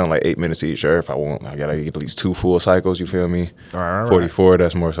 It takes sunlight 8 minutes to reach the earth. I gotta get at least 2 full cycles, you feel me? Right. 44,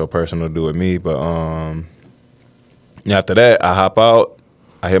 that's more so personal to do with me. But after that, I hop out,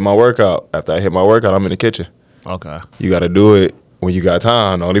 I hit my workout. After I hit my workout, I'm in the kitchen. Okay. You got to do it when you got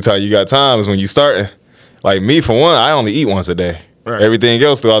time. The only time you got time is when you starting. Like me, for one, I only eat once a day. Right. Everything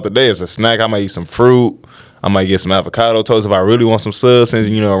else throughout the day is a snack. I might eat some fruit. I might get some avocado toast if I really want some substance,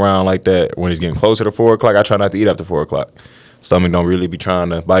 around like that. When it's getting closer to 4 o'clock, I try not to eat after 4 o'clock. Stomach don't really be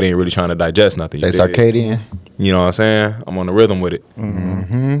body ain't really trying to digest nothing. Say You dig? circadian. You know what I'm saying? I'm on the rhythm with it.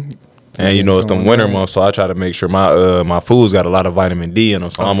 Mm-hmm. And it's the winter months, so I try to make sure my food's got a lot of vitamin D in them.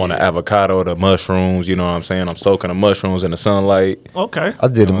 So I'm on the avocado, the mushrooms, you know what I'm saying? I'm soaking the mushrooms in the sunlight. Okay. I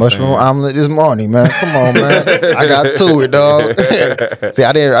did a what I'm mushroom saying? omelet this morning, man. Come on, man. I got to it, dog. See,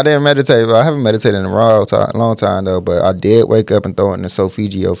 I didn't meditate, but I haven't meditated in a long time though. But I did wake up and throw in the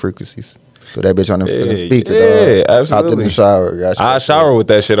Solfeggio frequencies. Put that bitch on the speaker, yeah, dog. Hopped in absolutely. the shower. Got you. I shower with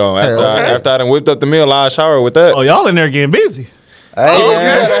that shit on. After I done whipped up the meal, I shower with that. Oh, y'all in there getting busy. Hey, You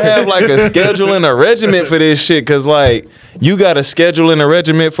man. gotta have like a schedule and a regiment for this shit, cause like you got a schedule and a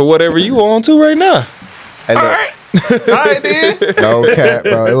regiment for whatever you on to right now. Hey, look. All right, then. No cap,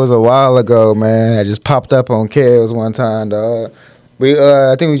 bro. It was a while ago, man. I just popped up on Kels one time, dog.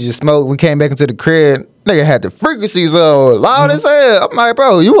 I think we just smoked. We came back into the crib. Nigga had the frequencies loud as hell. I'm like,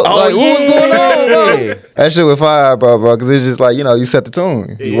 bro, what was going on, bro? That shit was fire, bro, because it's just like, you set the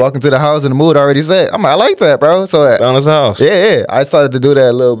tune. You walk into the house and the mood already set. I'm like, I like that, bro. So Down his house. Yeah. I started to do that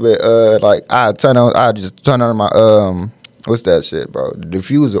a little bit. I just turn on my what's that shit, bro? The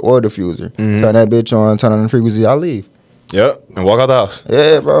diffuser or diffuser. Turn that bitch on, turn on the frequency, I leave. Yep, and walk out the house.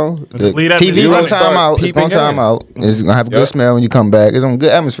 Yeah, bro. The leave that TV bitch gonna running. time out. It's Peeping gonna time game. out. It's gonna have a good Yep. smell when you come back. It's on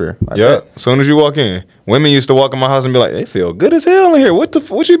good atmosphere. Like Yep. that. As soon as you walk in, women used to walk in my house and be like, "They feel good as hell in here. What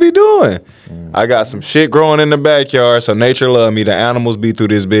you be doing?" I got some shit growing in the backyard, so nature love me. The animals be through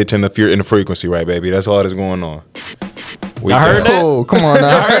this bitch in the frequency, right, baby? That's all that's going on. I heard that. Oh, come on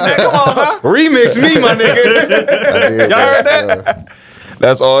now. Remix me, my nigga. Y'all heard that?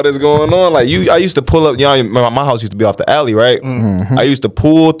 That's all that's going on. Like I used to pull up. My house used to be off the alley, right? Mm-hmm. I used to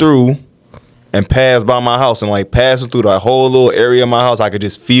pull through and pass by my house, and like passing through the whole little area of my house, I could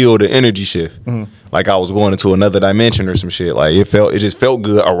just feel the energy shift. Like I was going into another dimension or some shit. Like it just felt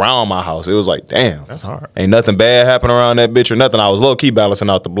good around my house. It was like, damn, That's hard. ain't nothing bad happening around that bitch or nothing. I was low key balancing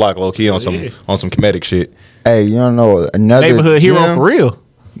out the block, low key on some comedic shit. Hey, you don't know another Neighborhood hero gym for real.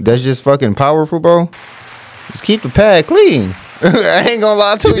 That's just fucking powerful, bro. Just keep the pad clean. I ain't gonna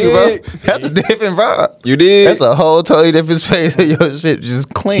lie to you, bro. did. That's a different vibe. You did. That's a whole totally different space. Your shit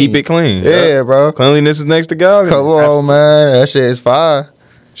just clean. Keep it clean. Yeah, bro. Cleanliness is next to God. Come on, man. That shit is fire.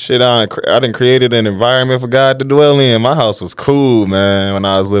 Shit, I done created an environment for God to dwell in. My house was cool, man, when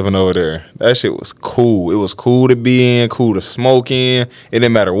I was living over there. That shit was cool. It was cool to be in, cool to smoke in. It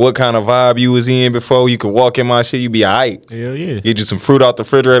didn't matter what kind of vibe you was in before. You could walk in my shit, you be aight. Hell yeah. Get you some fruit out the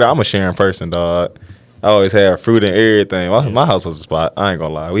refrigerator. I'm a sharing person, dog. I always had fruit and everything. My house was a spot. I ain't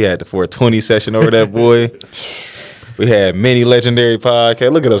gonna lie. We had the 420 session over that boy. We had many legendary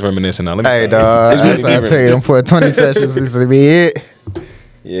podcasts. Look at us reminiscing now. Let me Hey, stop. dog. It's really I me tell you, them 420 sessions used to be it.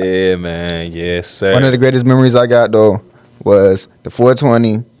 Yeah, man. Yes, sir. One of the greatest memories I got, though, was the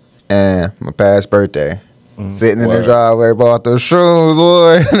 420 and my past birthday. Sitting in the Word. driveway, bought those shrooms,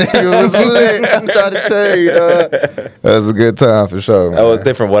 boy. Nigga was lit. I'm trying to tell you, dog. That was a good time for sure. That was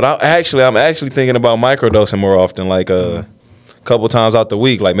different. I'm actually thinking about microdosing more often, like a couple times out the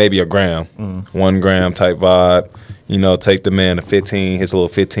week, like maybe a gram, 1 gram type vibe. Take the man to 15, his little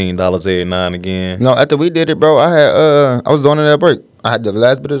 $15 every now and again. No, after we did it, bro, I was doing it at work. I had the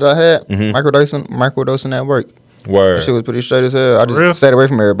last bit that I had, microdosing at work. Word. That shit was pretty straight as hell. I just Real? stayed away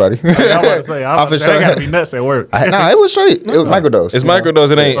from everybody. I was about to say, that gotta be nuts at work. Nah, it was straight. It was microdose. It's you know?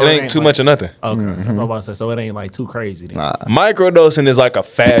 microdose. It So ain't too like- much of nothing. Okay, that's what I'm about to say. So it ain't like too crazy then. Nah. Microdosing is like a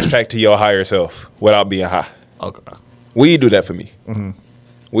fast track to your higher self without being high. Okay. Weed do that for me.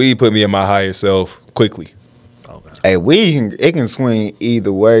 Weed put me in my higher self quickly. Okay. Hey, it can swing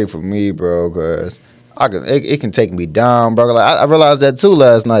either way for me, bro, because it can take me down, bro. Like I realized that too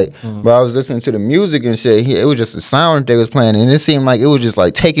last night, bro. I was listening to the music and shit. It was just the sound that they was playing, and it seemed like it was just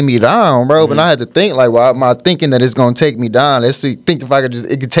like taking me down, bro. But I had to think like, why am I thinking that it's gonna take me down? Let's see, think if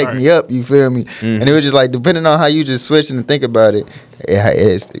it could take me up. You feel me? And it was just like depending on how you just switch and think about it,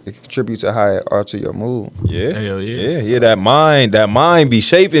 it contributes to how it alter your mood. Yeah. Hell yeah. Yeah. That mind be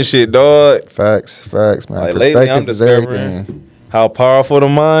shaping shit, dog. Facts, man. Like lately, I'm Perspective is discovering everything. how powerful the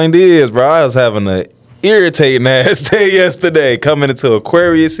mind is, bro. I was having an irritating ass day yesterday, coming into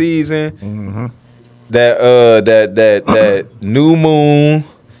Aquarius season. That new moon,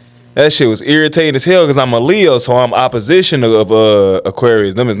 that shit was irritating as hell because I'm a Leo, so I'm opposition of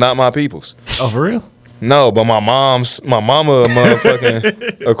Aquarius. Them is not my peoples. Oh, for real? No, but my mama a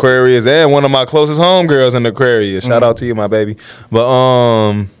motherfucking Aquarius, and one of my closest homegirls in Aquarius. Shout out to you, my baby. But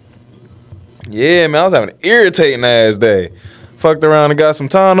yeah, man, I was having an irritating ass day. Fucked around and got some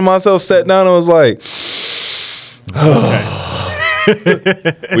time to myself, sat down and was like,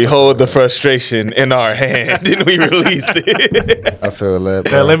 we hold the frustration in our hand and we release it. I feel that,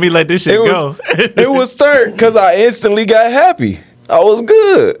 Yeah, bro. let me let this shit go. It was turned because I instantly got happy. I was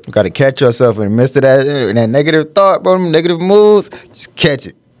good. You gotta catch yourself in the midst of that negative thought, bro. Them negative moods. Just catch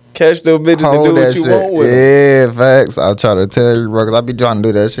it. Catch those bitches Hold and do that what you shit. want with them. Yeah, facts. I'll try to tell you, bro, because I be trying to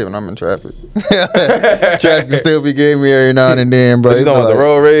do that shit when I'm in traffic. Traffic still be getting me every now and then, bro. But you talking about the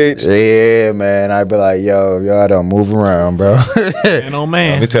road rage? Yeah, man. I be like, y'all don't move around, bro. And oh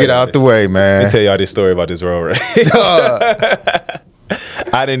man. Let me tell Get you out this. the way, Let man. me tell y'all this story about this road rage.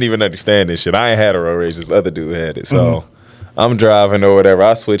 I didn't even understand this shit. I ain't had a road rage. This other dude had it. So I'm driving or whatever.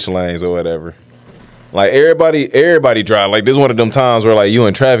 I switch lanes or whatever. Like everybody drive. Like this one of them times where like you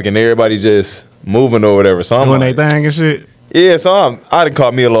in traffic and everybody just moving or whatever. So I'm Doing like, their thing and shit. yeah. So I done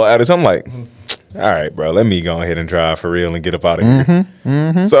caught me a little attitude. I'm like, all right, bro, let me go ahead and drive for real and get up out of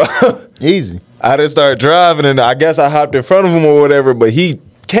here. So Easy. I just started driving, and I guess I hopped in front of him or whatever, but he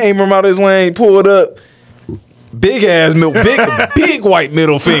came from out his lane, pulled up, big white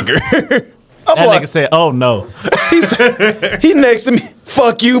middle finger. I'm That like, nigga said, "Oh no." he next to me,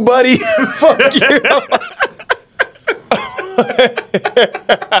 fuck you, buddy. Fuck you.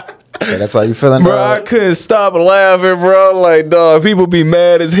 Yeah, that's how you feeling, Bro, I dog? couldn't stop laughing, bro. Like, dog, people be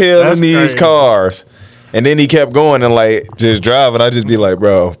mad as hell That's in these crazy. cars. And then he kept going and like just driving. I just be like,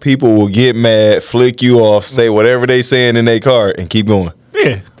 bro, people will get mad, flick you off, say whatever they saying in their car, and keep going.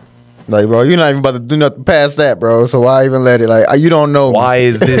 Yeah. Like, bro, you're not even about to do nothing past that, bro. So why even let it? Like, you don't know. me. Why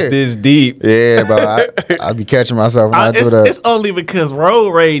is this deep? Yeah, bro. I be catching myself when I do that. It's only because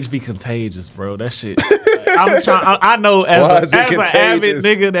road rage be contagious, bro. That shit. I'm trying. I know Why as is an it avid contagious?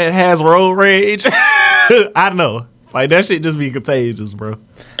 nigga that has road rage. I know. Like that shit just be contagious, bro.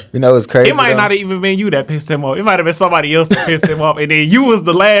 You know, it's crazy. It might though. not have even been you that pissed him off. It might have been somebody else that pissed him off, and then you was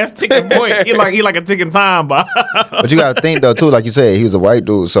the last ticking point. He like a ticking time bomb. But you got to think though too, like you said, he was a white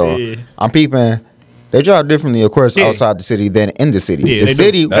dude. So Yeah. I'm peeping. They drive differently, of course, Yeah. outside the city than in the city. Yeah, the they do.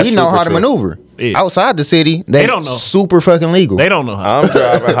 city, That's we know super how to true. maneuver. Yeah. Outside the city, they don't know. super fucking legal. They don't know how. I'm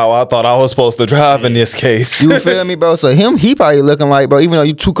driving how I thought I was supposed to drive in this case. You feel me, bro? So he probably looking like, bro, even though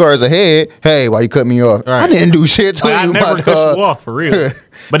you 2 cars ahead, hey, why you cut me off? I Right. didn't do shit to Like, I you, never my cut dog. you off for real.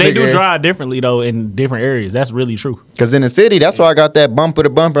 But they do Nigga. drive differently though in different areas. That's really true. Cause in the city, that's why I got that bumper to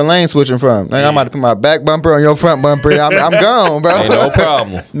bumper lane switching from. Like, I'm about to put my back bumper on your front bumper, and I'm gone, bro. Ain't no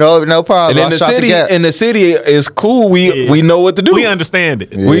problem. no problem. And I in the shot city, gap. in the city, it's cool. We know what to do. We understand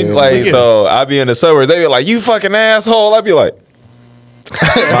it. We Yeah, like man. so. I be in the suburbs. They be like, "You fucking asshole." I be like,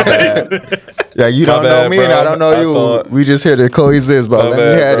 "My bad, Yeah, you My don't bad, know me, and bro. I don't know I you. thought- We just here to coexist, bro. my Let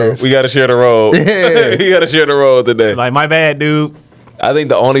bad, me have bro. this. We gotta share the road. Yeah. we gotta share the road today." Like my bad, dude. I think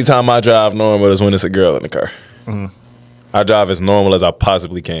the only time I drive normal is when it's a girl in the car. I drive as normal as I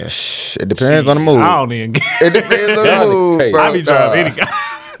possibly can. It depends on the mood. I don't even. It depends on the Y'all mood, hey, bro. I be driving Nah. any.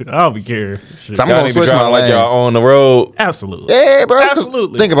 I don't be caring. Shit. So I'm Y'all gonna need to switch my drive like lanes. y'all on the road. Absolutely. Yeah, bro. 'cause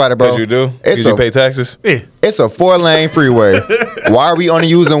Absolutely. Think about it, bro. Cause you do. It's Cause you a, pay taxes. Yeah. it's a 4-lane freeway. Why are we only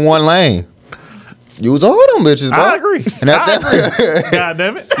using 1 lane? Use all them bitches, bro. I agree. And I at that, God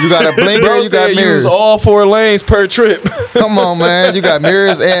damn it. you got a blinker, Bro you got said mirrors. use all 4 lanes per trip. Come on, man. You got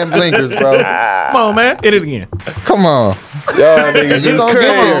mirrors and blinkers, bro. Come on, man. Hit it again. Come on. Y'all niggas You is gonna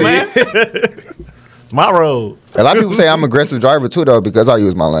get crazy. man. It's my road. A lot of people say I'm an aggressive driver too, though, because I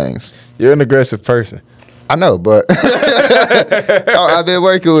use my lanes. You're an aggressive person. I know, but I've been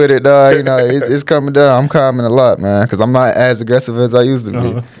working with it, dog. You know, it's coming down. I'm calming a lot, man, because I'm not as aggressive as I used to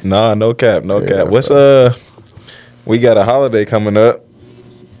be. Nah, no cap, no Yeah, cap. What's we got a holiday coming up.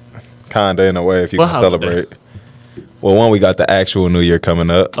 Kinda in a way, if you What can holiday? celebrate. Well, one, we got the actual New Year coming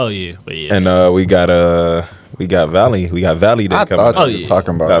up, Oh yeah, but yeah. and we got Valley Day I coming thought up. Oh, you yeah. were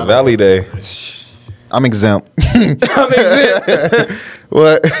talking Got about. Valley Day. I'm exempt. I'm exempt.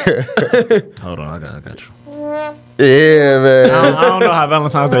 What? Hold on, I got you. Yeah, man. I don't know how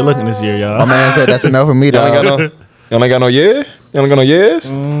Valentine's Day looking this year, y'all. My man said that's enough for me, Y'all ain't got dog. no. Y'all ain't got no yeah. Y'all ain't got no yes.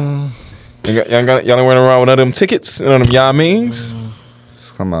 Y'all ain't running around with none of them tickets, none of them yamings.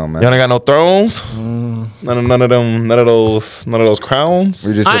 Come on, man. Y'all ain't got no thrones. None of those crowns.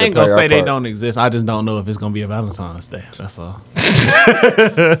 We just I here to ain't gonna play say our they part. don't exist. I just don't know if it's gonna be a Valentine's Day. That's all.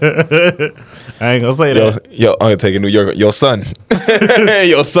 I ain't gonna say that. Yo, I'm gonna take a New York. Your son,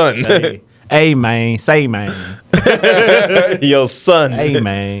 your son, Hey man, say man, your son. hey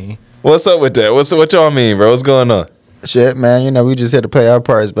man. What's up with that? What y'all mean, bro? What's going on? Shit, man. You know, we just here to play our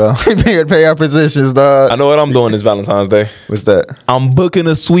parts, bro. We been here to play our positions, dog. I know what I'm doing this Valentine's Day. What's that? I'm booking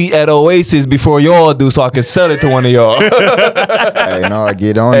a suite at Oasis before y'all do, so I can sell it to one of y'all. Hey, no, I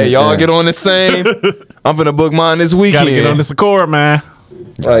get on Hey, it. y'all man. get on the same. I'm finna book mine this weekend. Gotta get on this Accord, man.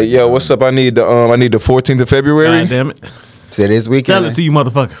 Yo, what's up? I need the 14th of February. God damn it. Say this Sell weekend. it to you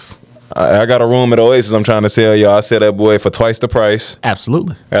motherfuckers. I got a room at Oasis. I'm trying to sell y'all. I sell that boy for twice the price.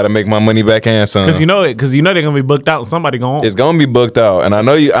 Absolutely. Got to make my money back and some. Cause you know they're gonna be booked out. And somebody going. It's gonna be booked out, and I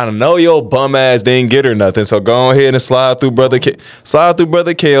know your bum ass didn't get her nothing. So go ahead and slide through brother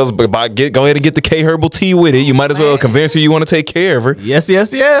Kale's, but go ahead and get the K herbal tea with it. You might as well convince her you want to take care of her. Yes. You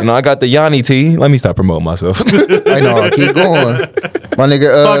know, I got the Yanni tea. Let me stop promoting myself. I know. Keep going. My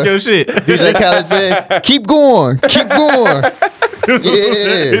nigga, Fuck your shit. DJ Khaled said, keep going. Keep going.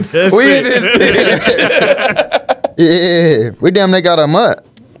 Yeah. We in this bitch. Yeah. We damn near got a month.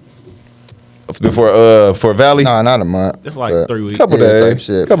 Before for Valley, No, not a month. It's like but 3 weeks. couple yeah, type days.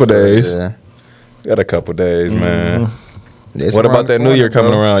 shit. Couple days. Yeah. got a couple days, man. It's What around about the that New Year corner,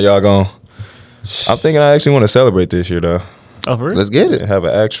 coming bro. around? Y'all going? I'm thinking I actually want to celebrate this year though. Oh, for real? Let's get it. Have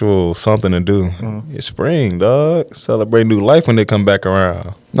an actual something to do. It's spring, dog. Celebrate new life when they come back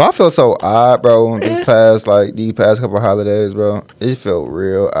around. No, I feel so odd, bro. These past couple of holidays, bro. It felt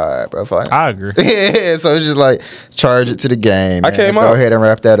real odd, bro. I agree. Yeah, so it's just like charge it to the game. Man. came Let's go out. ahead and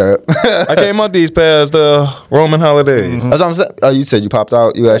wrap that up. I came out these past Roman holidays. That's what I'm saying. Oh, you said you popped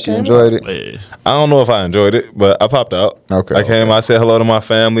out. You actually enjoyed it. Yeah. I don't know if I enjoyed it, but I popped out. Okay, I came. okay. I said hello to my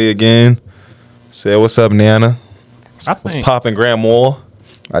family again. Said what's up, Nana. I Was think, popping grandma.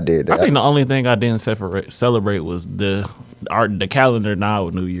 I did that. I think the only thing I didn't celebrate was the calendar now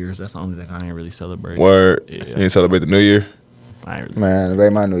with New Year's. That's the only thing I didn't really celebrate. Word. Yeah. You didn't celebrate the New Year. I ain't really. Man, the way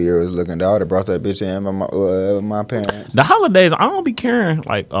my New Year was looking, I would have brought that bitch in by my parents. The holidays, I don't be caring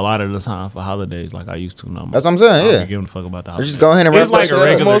like a lot of the time for holidays like I used to no more. That's what I'm saying, I don't yeah. be giving a fuck about the Let's holidays. just go ahead and wrap It's like that a shit up.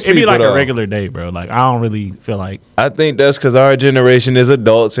 regular. Most It'd be people, like though. a regular day, bro. Like I don't really feel like. I think that's because our generation is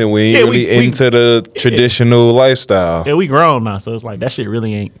adults and we ain't Yeah, really we- into the traditional lifestyle. Yeah, we grown now, so it's like that shit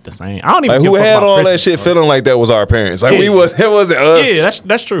really ain't the same. I don't even Like give who a fuck had about all that Christmas, shit bro. feeling like that was our parents. Like Yeah. it wasn't us. Yeah,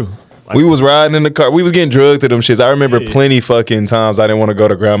 that's true. Like, We was riding in the car. We was getting drugged to them shits. I remember Yeah. plenty fucking times I didn't want to go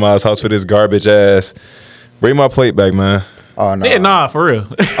to grandma's house for this garbage ass. Bring my plate back, man. Oh, no. yeah, nah, for real.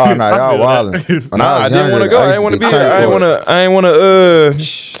 Oh, no, y'all wildin'. wildin'. When Nah, I didn't want to go. I didn't want to be there. I ain't want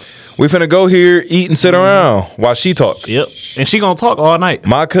to. We finna go here, eat and sit around while she talk. Yep, and she gonna talk all night.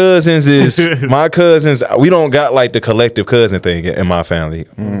 My cousins. We don't got like the collective cousin thing in my family.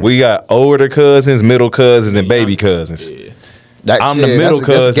 We got older cousins, middle cousins, and baby cousins. Yeah. I'm the middle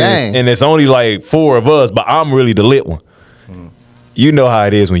cousin, and it's only like 4 of us, but I'm really the lit one. You know how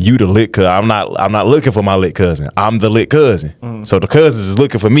it is when you the lit cousin. I'm not looking for my lit cousin. I'm the lit cousin. So the cousins is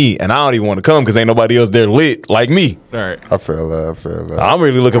looking for me, and I don't even want to come because ain't nobody else there lit like me. All right, I feel that. I'm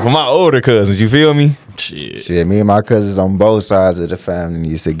really looking for my older cousins. You feel me? shit. Shit, me and my cousins on both sides of the family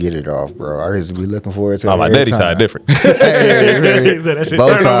used to get it off, bro. I used to be looking forward to it. Oh, my every daddy's time. side different. Hey, He said that shit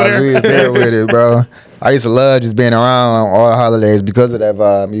both turn over sides, there. we was there with it, bro. I used to love just being around on all the holidays because of that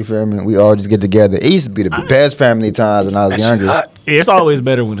vibe. You feel me? We all just get together. It used to be the best family times when I was younger. Yeah, it's always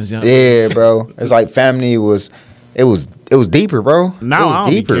better when it's young. Yeah, bro. It's like family was deeper, bro. Now it was I don't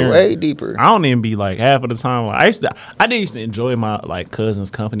be deeper, caring. way deeper. I don't even be like half of the time. Like I did used to enjoy my like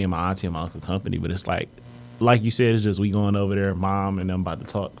cousin's company and my auntie and my uncle company, but it's like you said, it's just we going over there, mom and them about to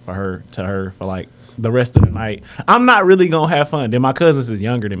talk to her for like the rest of the night. I'm not really gonna have fun. Then my cousins is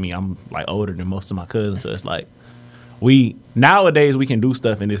younger than me. I'm like older than most of my cousins, so it's like nowadays we can do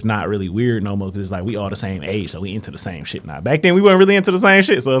stuff and it's not really weird no more because it's like we all the same age, so we into the same shit now. Back then we weren't really into the same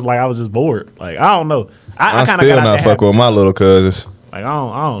shit, so it's like I was just bored. Like I don't know. I I'm kind of still got out not the fucking habit. with my little cousins. Like I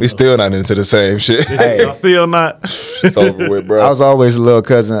don't. We know. still not into the same shit. Hey. Y'all still not. It's over with, bro. I was always a little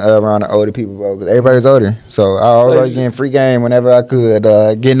cousin around the older people, bro, because everybody's older. So I was always getting free game whenever I could,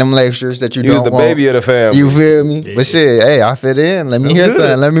 getting them lectures that you You was don't the want. baby of the family. You feel me? But shit, hey, I fit in. Let me hear good.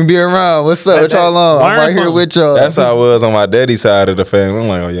 something. Let me be around. What's up? What y'all on? I'm Learn right here something. with y'all. That's how I was on my daddy's side of the family. I'm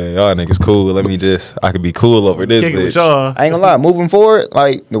like, oh yeah, y'all niggas cool. I could be cool over this Kick it with bitch. y'all. I ain't gonna lie. Moving forward,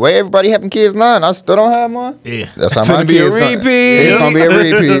 like the way everybody having kids now, and I still don't have mine. Yeah. That's how my Finna be a kids gonna- repeat. It's gonna be a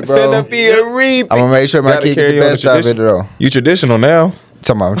repeat, bro. Finna be a repeat. I'm gonna make sure my Gotta kid get carry the on best out of it tradition. though. You traditional now.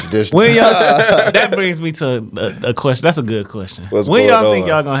 Talking about tradition. When y'all, that brings me to a question. That's a good question. What's when y'all going think on?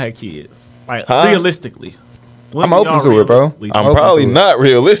 y'all gonna have kids? Like Huh? realistically. When I'm do open y'all to it, bro. realistically- I'm open probably to it. not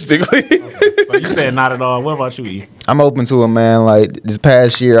realistically. So you said not at all. What about you, E? I'm open to it, man. Like this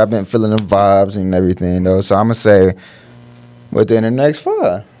past year, I've been feeling the vibes and everything, though. So I'm gonna say within the next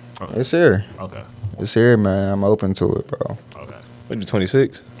 5, it's here. Okay. It's here, man. I'm open to it, bro. Okay. What you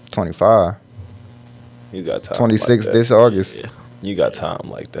 26? 25, You got time. 26 like this August. Yeah. You got time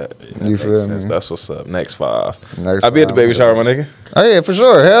like that. That You makes feel sense. me? That's what's up. Next 5. Next I'll be at the 5, baby man. shower, my nigga. Oh yeah, for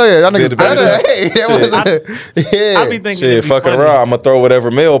sure. Hell yeah, y'all Be at niggas the baby better. shower. Hey, that was yeah. I be thinking Shit, it'd be fucking funny. raw. I'm gonna throw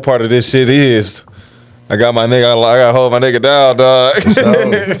whatever male part of this shit is. I got my nigga. I gotta hold my nigga down, dog.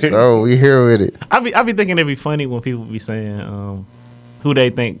 So we here with it. I be thinking it'd be funny when people be saying who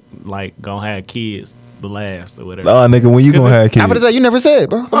they think like gonna have kids the last or whatever. Nah, nigga, when you gonna have kids? After that, you never said,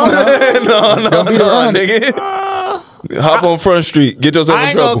 bro. Come on, no, Don't beat around it. nigga. Hop on Front Street. Get yourself I in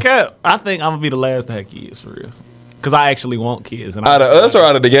ain't trouble. gonna cap. I think I'm gonna be the last to have kids for real. Cause I actually want kids. And Out of us or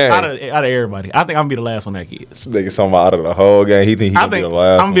out of the game? out of everybody. I think I'm gonna be the last one to have kids. This nigga something out of the whole game. He think he I gonna be think the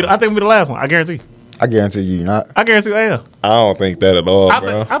last I'm gonna be. one. I think I'm gonna be the last one. I guarantee. I guarantee you not. I guarantee I am. I don't think that at all,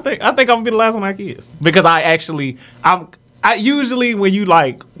 bro. I think I'm gonna be the last one to have kids because I usually when you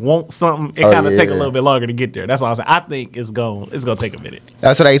like want something, it Oh, kind of take a yeah. little bit longer to get there. That's all I'm saying. I think it's gonna take a minute.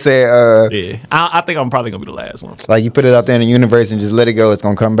 That's what they said. Yeah, I think I'm probably gonna be the last one. Like you put it out there in the universe and just let it go, it's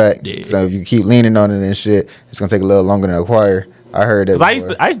gonna come back. Yeah. So if you keep leaning on it and shit, it's gonna take a little longer to acquire. I heard that. Cause I used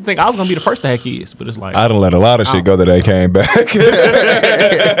to think I was gonna be the first to have kids, but it's like I done let a lot of shit go that they came back.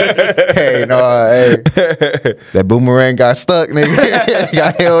 Hey, no, hey. That boomerang got stuck, nigga.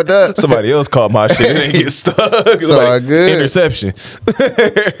 Got held up. Somebody else caught my shit and they get stuck. It's all good. Interception.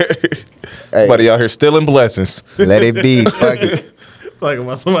 Hey, Somebody out here stealing blessings. let it be. Fuck it. talking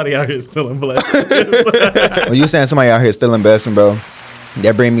about somebody out here stealing blood. When you saying somebody out here stealing blessing, bro,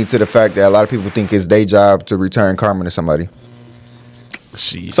 that bring me to the fact that a lot of people think it's their job to return karma to somebody.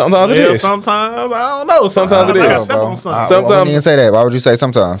 Shit. Sometimes it is. Sometimes I don't know. Sometimes it I is. step on something. I Sometimes- wouldn't even say that. Why would you say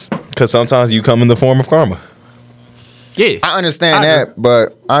sometimes? Because sometimes you come in the form of karma. Yeah. I understand I that,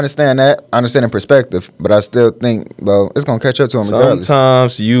 but I understand in perspective, but I still think, bro, it's gonna catch up to him regardless.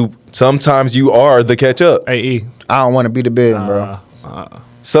 Sometimes you are the catch up. Hey, E. I don't want to be the big, bro.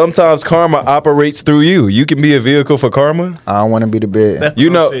 Sometimes karma operates through you. You can be a vehicle for karma. I don't want to be the big. That's You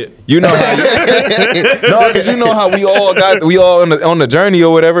some know, shit. you know how no, because you know how we all on the journey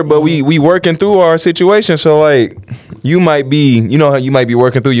or whatever, but we working through our situation. So like, you might be, you know how you might be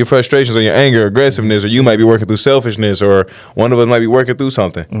working through your frustrations or your anger, aggressiveness, or you might be working through selfishness, or one of us might be working through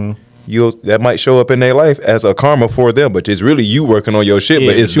something. That might show up in their life as a karma for them, but it's really you working on your shit. Yeah,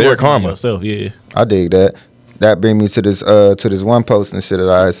 but it's you their working on karma. yourself, yeah. I dig that. That bring me to this one post and shit that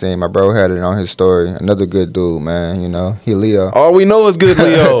I had seen. My bro had it on his story. Another good dude, man. You know, he Leo. All we know is good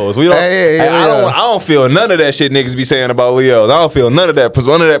Leos. We don't. Hey, Leo. I don't feel none of that shit niggas be saying about Leos. I don't feel none of that.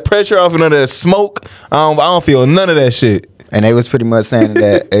 None of that pressure. I don't feel none of that smoke. I don't feel none of that shit. And they was pretty much saying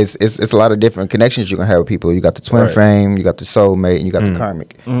that it's a lot of different connections you can have with people. You got the twin Right. flame, you got the soulmate, and you got the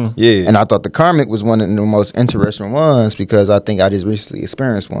karmic. Yeah. And I thought the karmic was one of the most interesting ones because I think I just recently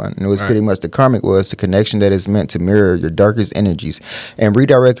experienced one. And it was pretty much the karmic was the connection that is meant to mirror your darkest energies and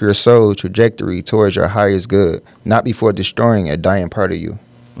redirect your soul trajectory towards your highest good, not before destroying a dying part of you.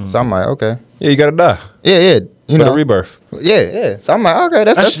 So I'm like, okay. Yeah, you gotta die Yeah. You for know. the rebirth. Yeah. So I'm like, okay,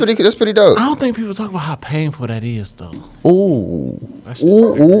 that's pretty dope. I don't think people talk about how painful that is, though. Ooh. That shit-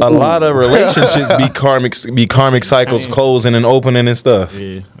 A lot of relationships be karmic cycles closing and opening and stuff.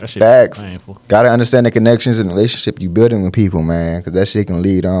 Yeah, that shit Facts. painful. Gotta understand the connections and relationship you building with people, man, because that shit can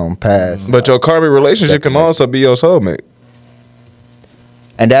lead on past. But your karmic relationship can also be your soulmate.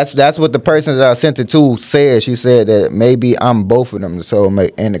 And that's what the person that I sent it to said. She said that maybe I'm both of them, the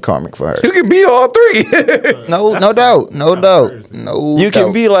soulmate and the karmic for her. You can be all three. No doubt. No, You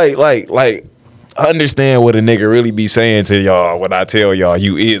can be like understand what a nigga really be saying to y'all when I tell y'all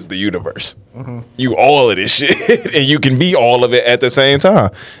you is the universe. You all of this shit. And you can be all of it at the same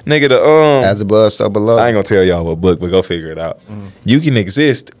time. Nigga, as above, so below. I ain't gonna tell y'all what book, but go figure it out. You can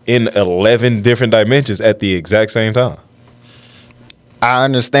exist in 11 different dimensions at the exact same time. I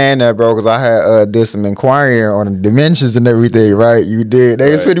understand that, bro, because I had did some inquiring on the dimensions and everything, right? You did. They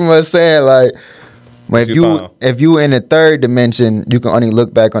was Right. pretty much saying like, well, What you found? if you in the third dimension, you can only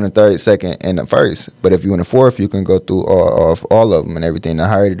look back on the third, second, and the first. But if you in the fourth, you can go through all of them and everything. The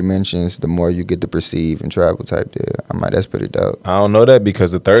higher the dimensions, the more you get to perceive and travel type deal. I'm like, that's pretty dope. I don't know that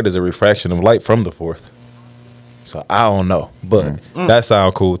because the third is a refraction of light from the fourth. So I don't know, but that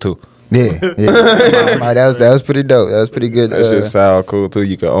sound cool too. Yeah. I'm like, that was pretty dope. That was pretty good. That shit sound cool too.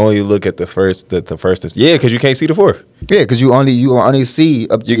 You can only look at the first. Yeah, because you can't see the fourth. Yeah, because you only see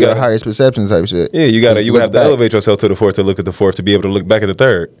up to You your gotta- highest perception type shit. Yeah, you look have to back. elevate yourself to the fourth to look at the fourth to be able to look back at the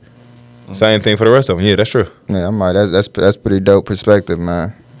third. Same thing for the rest of them. Yeah, that's true. Yeah, I'm like, that's pretty dope perspective,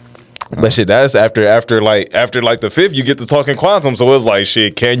 man. But shit, that's after the fifth, you get to talking quantum. So it's like,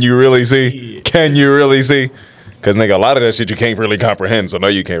 shit, can you really see? Yeah. Can you really see? Because nigga, a lot of that shit you can't really comprehend. So no,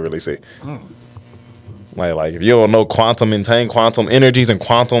 you can't really see. Like if you don't know quantum energies and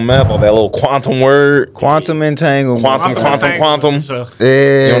quantum math, all that little quantum word, Quantum entanglement. Quantum.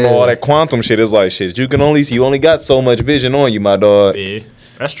 Yeah. You don't know all that quantum shit. It's like shit. You only got so much vision on you, my dog. Yeah,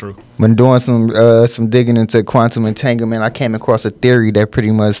 that's true. When doing some digging into quantum entanglement, I came across a theory that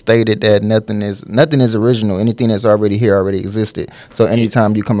pretty much stated that nothing is original. Anything that's already here already existed. So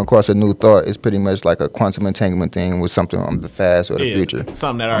anytime you come across a new thought, it's pretty much like a quantum entanglement thing with something from the past or the Yeah, future.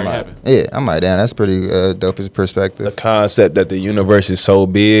 something that already happened. Yeah, I'm like, damn, that's pretty dope as perspective. The concept that the universe is so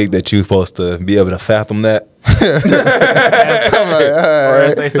big that you're supposed to be able to fathom that. Or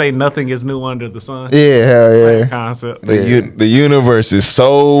as they say, nothing is new under the sun. Yeah, hell yeah. Same concept. The universe is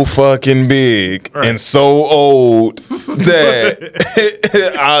so fucking big Right. and so old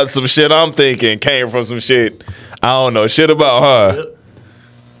that some shit I'm thinking came from some shit I don't know shit about, huh?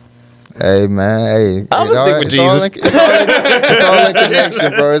 Hey man, hey. I'ma it's stick all- with it's all Jesus. it's all in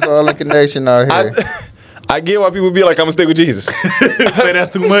connection, bro. It's all in connection out here. I get why people be like, I'm gonna stick with Jesus. Say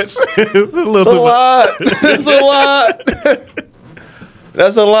that's too much. It's a little It's a too much. lot. It's a lot.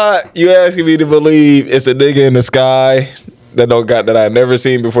 That's a lot. You asking me to believe it's a nigga in the sky that I never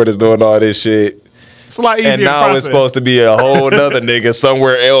seen before that's doing all this shit. It's a lot easier. And now it's supposed to be a whole nother nigga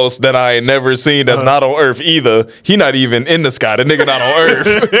somewhere else that I ain't never seen that's not on Earth either. He not even in the sky. The nigga not on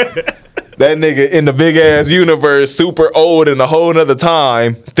Earth. That nigga in the big ass universe, super old in a whole nother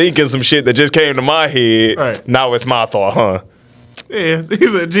time, thinking some shit that just came to my head. Right. Now it's my thought, huh? Yeah, he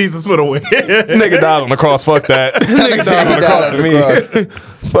said Jesus for the win. Nigga died on the cross. Fuck that. Nigga died on the cross for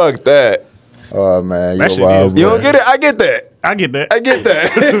me. Fuck that. Oh man, That you're shit wild. is- boy. You don't get it? I get that. I get that. I get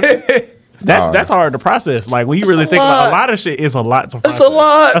that. That's hard to process. Like when you really think about a lot of shit, is a lot to process. That's a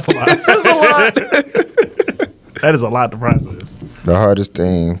lot. That's a lot. That's a lot. That is a lot to process. The hardest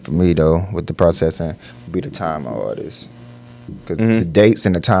thing for me though with the processing would be the time of all this, because the dates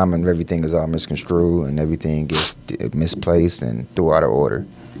and the time and everything is all misconstrued and everything gets misplaced and threw out of order,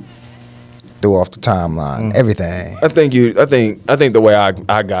 threw off the timeline, everything. I think the way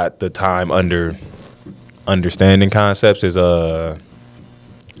I got the time under understanding concepts is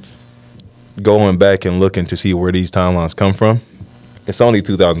going back and looking to see where these timelines come from. It's only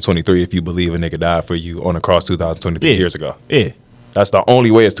 2023 if you believe a nigga died for you on a cross 2023 years ago. Yeah. That's the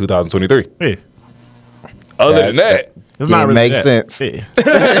only way it's 2023. Yeah. Other than that, It's not really makes that. sense. Yeah. That's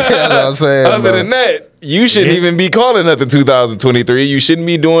what I'm saying. other bro. than that, you shouldn't even be calling nothing 2023. You shouldn't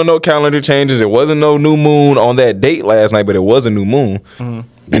be doing no calendar changes. There wasn't no new moon on that date last night, but it was a new moon.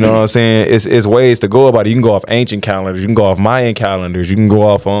 You know what I'm saying? It's ways to go about it. You can go off ancient calendars. You can go off Mayan calendars. You can go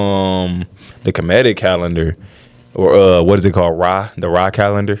off the Kemetic calendar, or what is it called? The Ra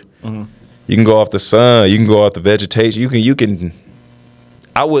calendar. You can go off the sun. You can go off the vegetation. You can.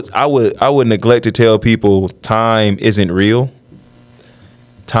 I would neglect to tell people time isn't real.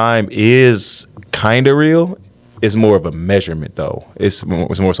 Time is kind of real. It's more of a measurement, though. It's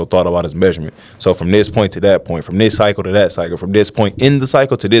more so thought about as measurement. So from this point to that point, from this cycle to that cycle, from this point in the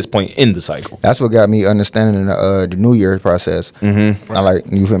cycle to this point in the cycle. That's what got me understanding the New Year process. Mm-hmm. I like,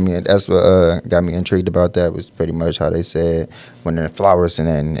 you feel me? That's what got me intrigued about that, was pretty much how they said when the flowers and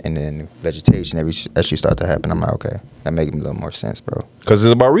then vegetation actually start to happen. I'm like, okay, that makes a little more sense, bro. Because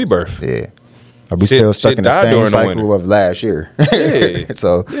it's about rebirth. Yeah. Are we still stuck in the died same during the cycle winter. of last year? Yeah.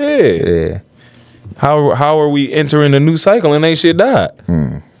 So, yeah. How are we entering a new cycle and ain't shit died?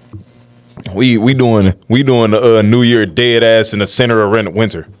 We doing the New Year dead ass in the center of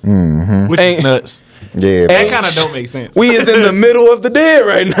winter. Which is nuts. Yeah, That bro. kind of don't make sense. We is in the middle of the dead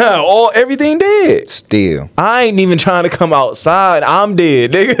right now. Everything dead. Still. I ain't even trying to come outside. I'm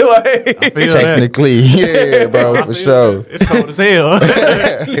dead, nigga. Like, Feel that. Technically, yeah, bro, for sure. It's cold as hell.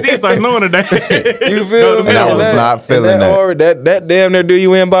 You see, it starts snowing today. you feel me? And I was not feeling that. That damn near do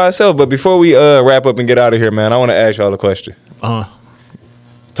you in by itself. But before we wrap up and get out of here, man, I want to ask y'all a question.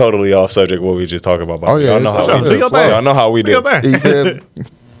 Totally off subject what we just talking about. Oh, yeah, y'all know it's how for we sure. do. Do your thing. Y'all know how we Do your do. thing. You feel me?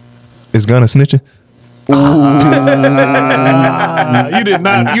 Is Gunna snitching? You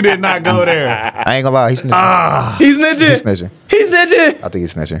did not go there. I ain't gonna lie, he's snitching. He's snitching. He's snitching. He's snitching. I think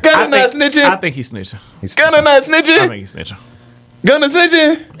he's snitching. Gunna not snitching. I think he's snitching. He's Gunna not I snitching. think he's snitching. Gunna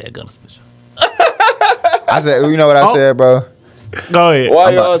snitching. Yeah, gonna snitch. I said, you know what I said, bro? Go ahead.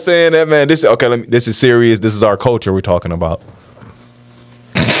 Why y'all saying that, man? This is serious. This is our culture we're talking about.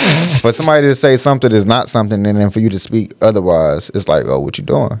 For somebody to say something is not something, and then for you to speak otherwise, it's like, oh, what you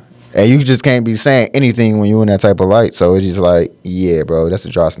doing? And you just can't be saying anything when you in that type of light. So it's just like, yeah, bro, that's a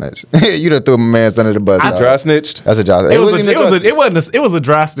draw snitch. You done threw my man's under the bus. dog. Dry snitched. That's a draw. It was a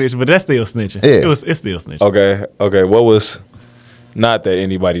dry snitch, but that's still snitching. Yeah. It's still snitching. Okay. What was? Not that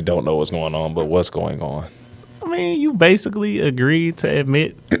anybody don't know what's going on, but what's going on? I mean, you basically agreed to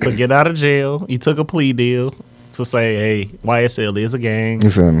admit to get out of jail. You took a plea deal to say, hey, YSL is a gang. You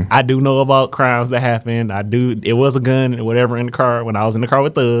feel me? I do know about crimes that happened. It was a gun or whatever in the car when I was in the car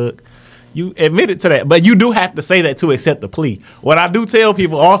with Thug. You admitted to that. But you do have to say that to accept the plea. What I do tell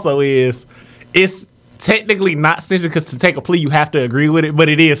people also is it's technically not snitching because to take a plea, you have to agree with it, but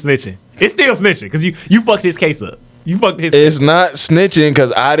it is snitching. It's still snitching because you fucked his case up. You fucked his It's not snitching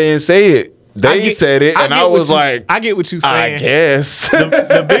because I didn't say it. They said it, and I was like, I get what you're saying. I guess.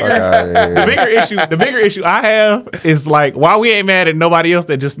 The bigger, outta here. the bigger issue I have is like why we ain't mad at nobody else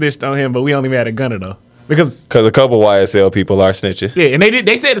that just snitched on him, but we only mad at Gunna though. Because a couple YSL people are snitching. yeah, and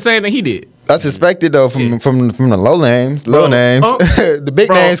they said the same thing he did. That's expected though from the low names. Names. The big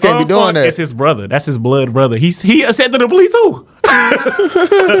names can't be doing that. It's his brother. That's his blood brother. He accepted the plea too.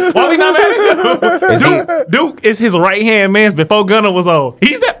 Why we not mad at him? Duke is his right hand man before Gunna was on.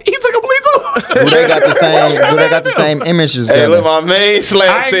 He took a plea too. Do they got the same images? Hey, Gunna? look, my main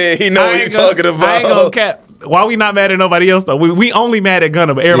slam said he know what you talking about. I ain't gonna cap. Why we not mad at nobody else though? We only mad at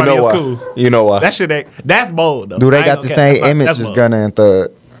Gunna, but You everybody know else why? cool. You know why? That shit that's bold though. Do they I ain't got gonna the cap. same That's image as bold. Gunna and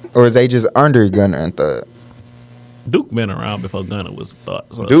Thug, or is they just under Gunna and Thug? Duke been around before Gunna was thought.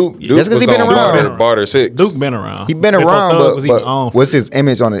 So, Duke That's 'cause was he been on around. Barter 6. Duke been around. He been Before around, Thug was even on. but what's his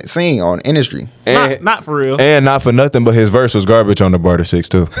image on the scene, on industry? And, Not for real. and not for nothing, but his verse was garbage on the Barter 6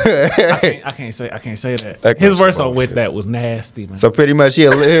 too. I can't say that. That His goes verse for on With bullshit. That was nasty, man. So pretty much he a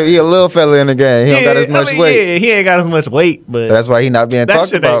little fella in the game. He don't got as much weight. Yeah, he ain't got as much weight, but That's why he not being That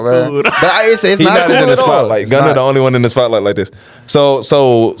talked shit about, ain't man. cool. But it's He's not not cool in the at all. spotlight. It's Gunna not. the only one in the spotlight like this. So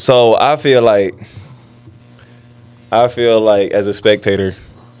I feel like as a spectator,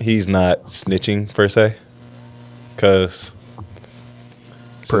 he's not snitching per se, because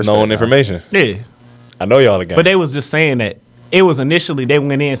it's Per se, known no. information. yeah. I know y'all again. But they was just saying that it was initially they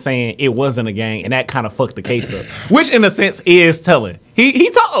went in saying it wasn't a gang, and that kind of fucked the case up. Which, in a sense, is telling. He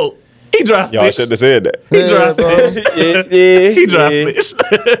told. He dry y'all snitched. should have said that. He dry Yeah, bro. snitched. He dry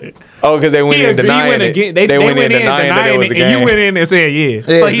snitched. Oh, because they went He in agreed- denying went it. again- They went in denying that it was a and gang. you went in and said yeah. Yeah,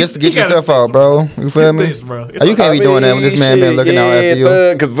 So he- just to get he gotta yourself snitch, out, bro. You feel me? snitch, bro. Oh, you can't be doing that when this man been looking out after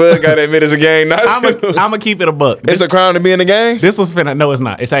you. Because Bud got to admit it's a gang. Not I'm gonna keep it a buck. it's a crime to be in the gang. This was finna. No, it's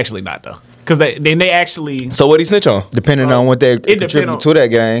not. It's actually not though. Because they actually So what he snitch on? Depending on what they depend contribute on- to that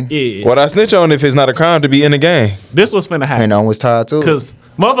gang. yeah. What I snitch on if it's not a crime to be in the gang? This was finna happen. Depending on what's tied to it. Because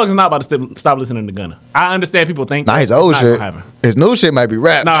motherfuckers not about to stop listening to Gunna. I understand people think Nah, that. his old It's not shit. gonna happen. His new shit might be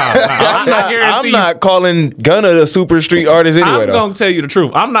rap. Nah, I guarantee I'm you. not calling Gunna a super street artist anyway. I'm though. gonna tell you the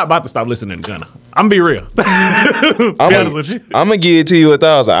truth. I'm not about to stop listening to Gunna. I'm be real. Be honest with you. I'm gonna give it to you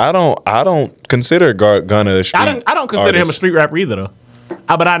 1,000. I don't consider Gunna a street. I don't consider him a artist. street rapper either though.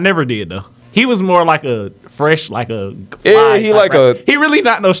 But I never did though. He was more like a fresh, like a Yeah, fly he type like rapper. a- He really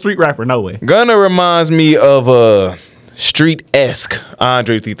not no street rapper, no way. Gunna reminds me of a street-esque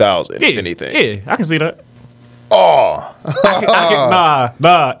Andre 3000. Yeah, If anything. yeah, I can see that. Oh.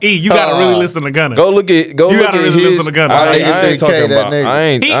 Nah. E, you gotta really listen to Gunna. Go look at You look gotta at really his. listen to Gunna. I Nigga ain't 3K, talking that about. nigga. I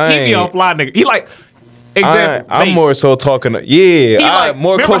ain't. He I be on ain't. fly nigga. He like example. I'm Mace. more so talking. More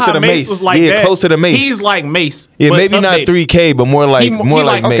Remember close to how the Mace. was like Yeah, that? close to the Mace. He's like Mace. yeah, but maybe not updated. 3K, but more like He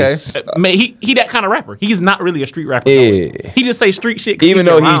like like- Mace. He that kind of rapper. He's not really a street rapper. Yeah. He just say street shit. 'cause Even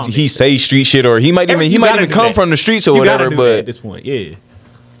get though around he it. say street shit, or he might You even gotta do come that. from the streets or You gotta whatever. do that at But this point, yeah.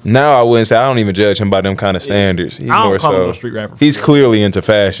 now I wouldn't say I don't even judge him by them kind of standards. He's I don't more call him so no street rapper for he's sure. clearly into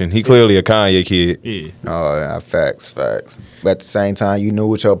fashion. He clearly a Kanye kid. Yeah. Oh, yeah, facts. But at the same time, you knew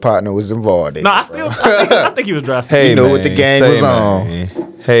what your partner was involved in. No, I think he was dry. Hey, You know man, what the gang say, was on. man.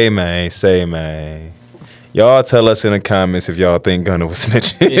 Hey man, say man. Y'all tell us in the comments if y'all think Gunna was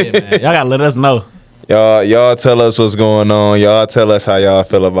snitching. Yeah, man. Y'all gotta let us know. Y'all tell us what's going on. Y'all tell us how y'all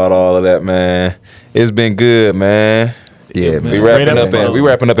feel about all of that, man. It's been good, man. Yeah, We man. wrapping Great up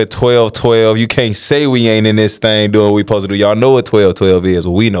episode. at 12:12. You can't say we ain't in this thing doing what we supposed to do. Y'all know what 12:12 is.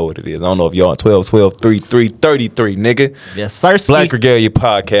 Well, we know what it is. I don't know if y'all on 12:12 33, nigga. Yes, sir. Black Regalia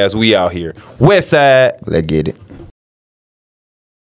Podcast. We out here. West Side. Let's get it.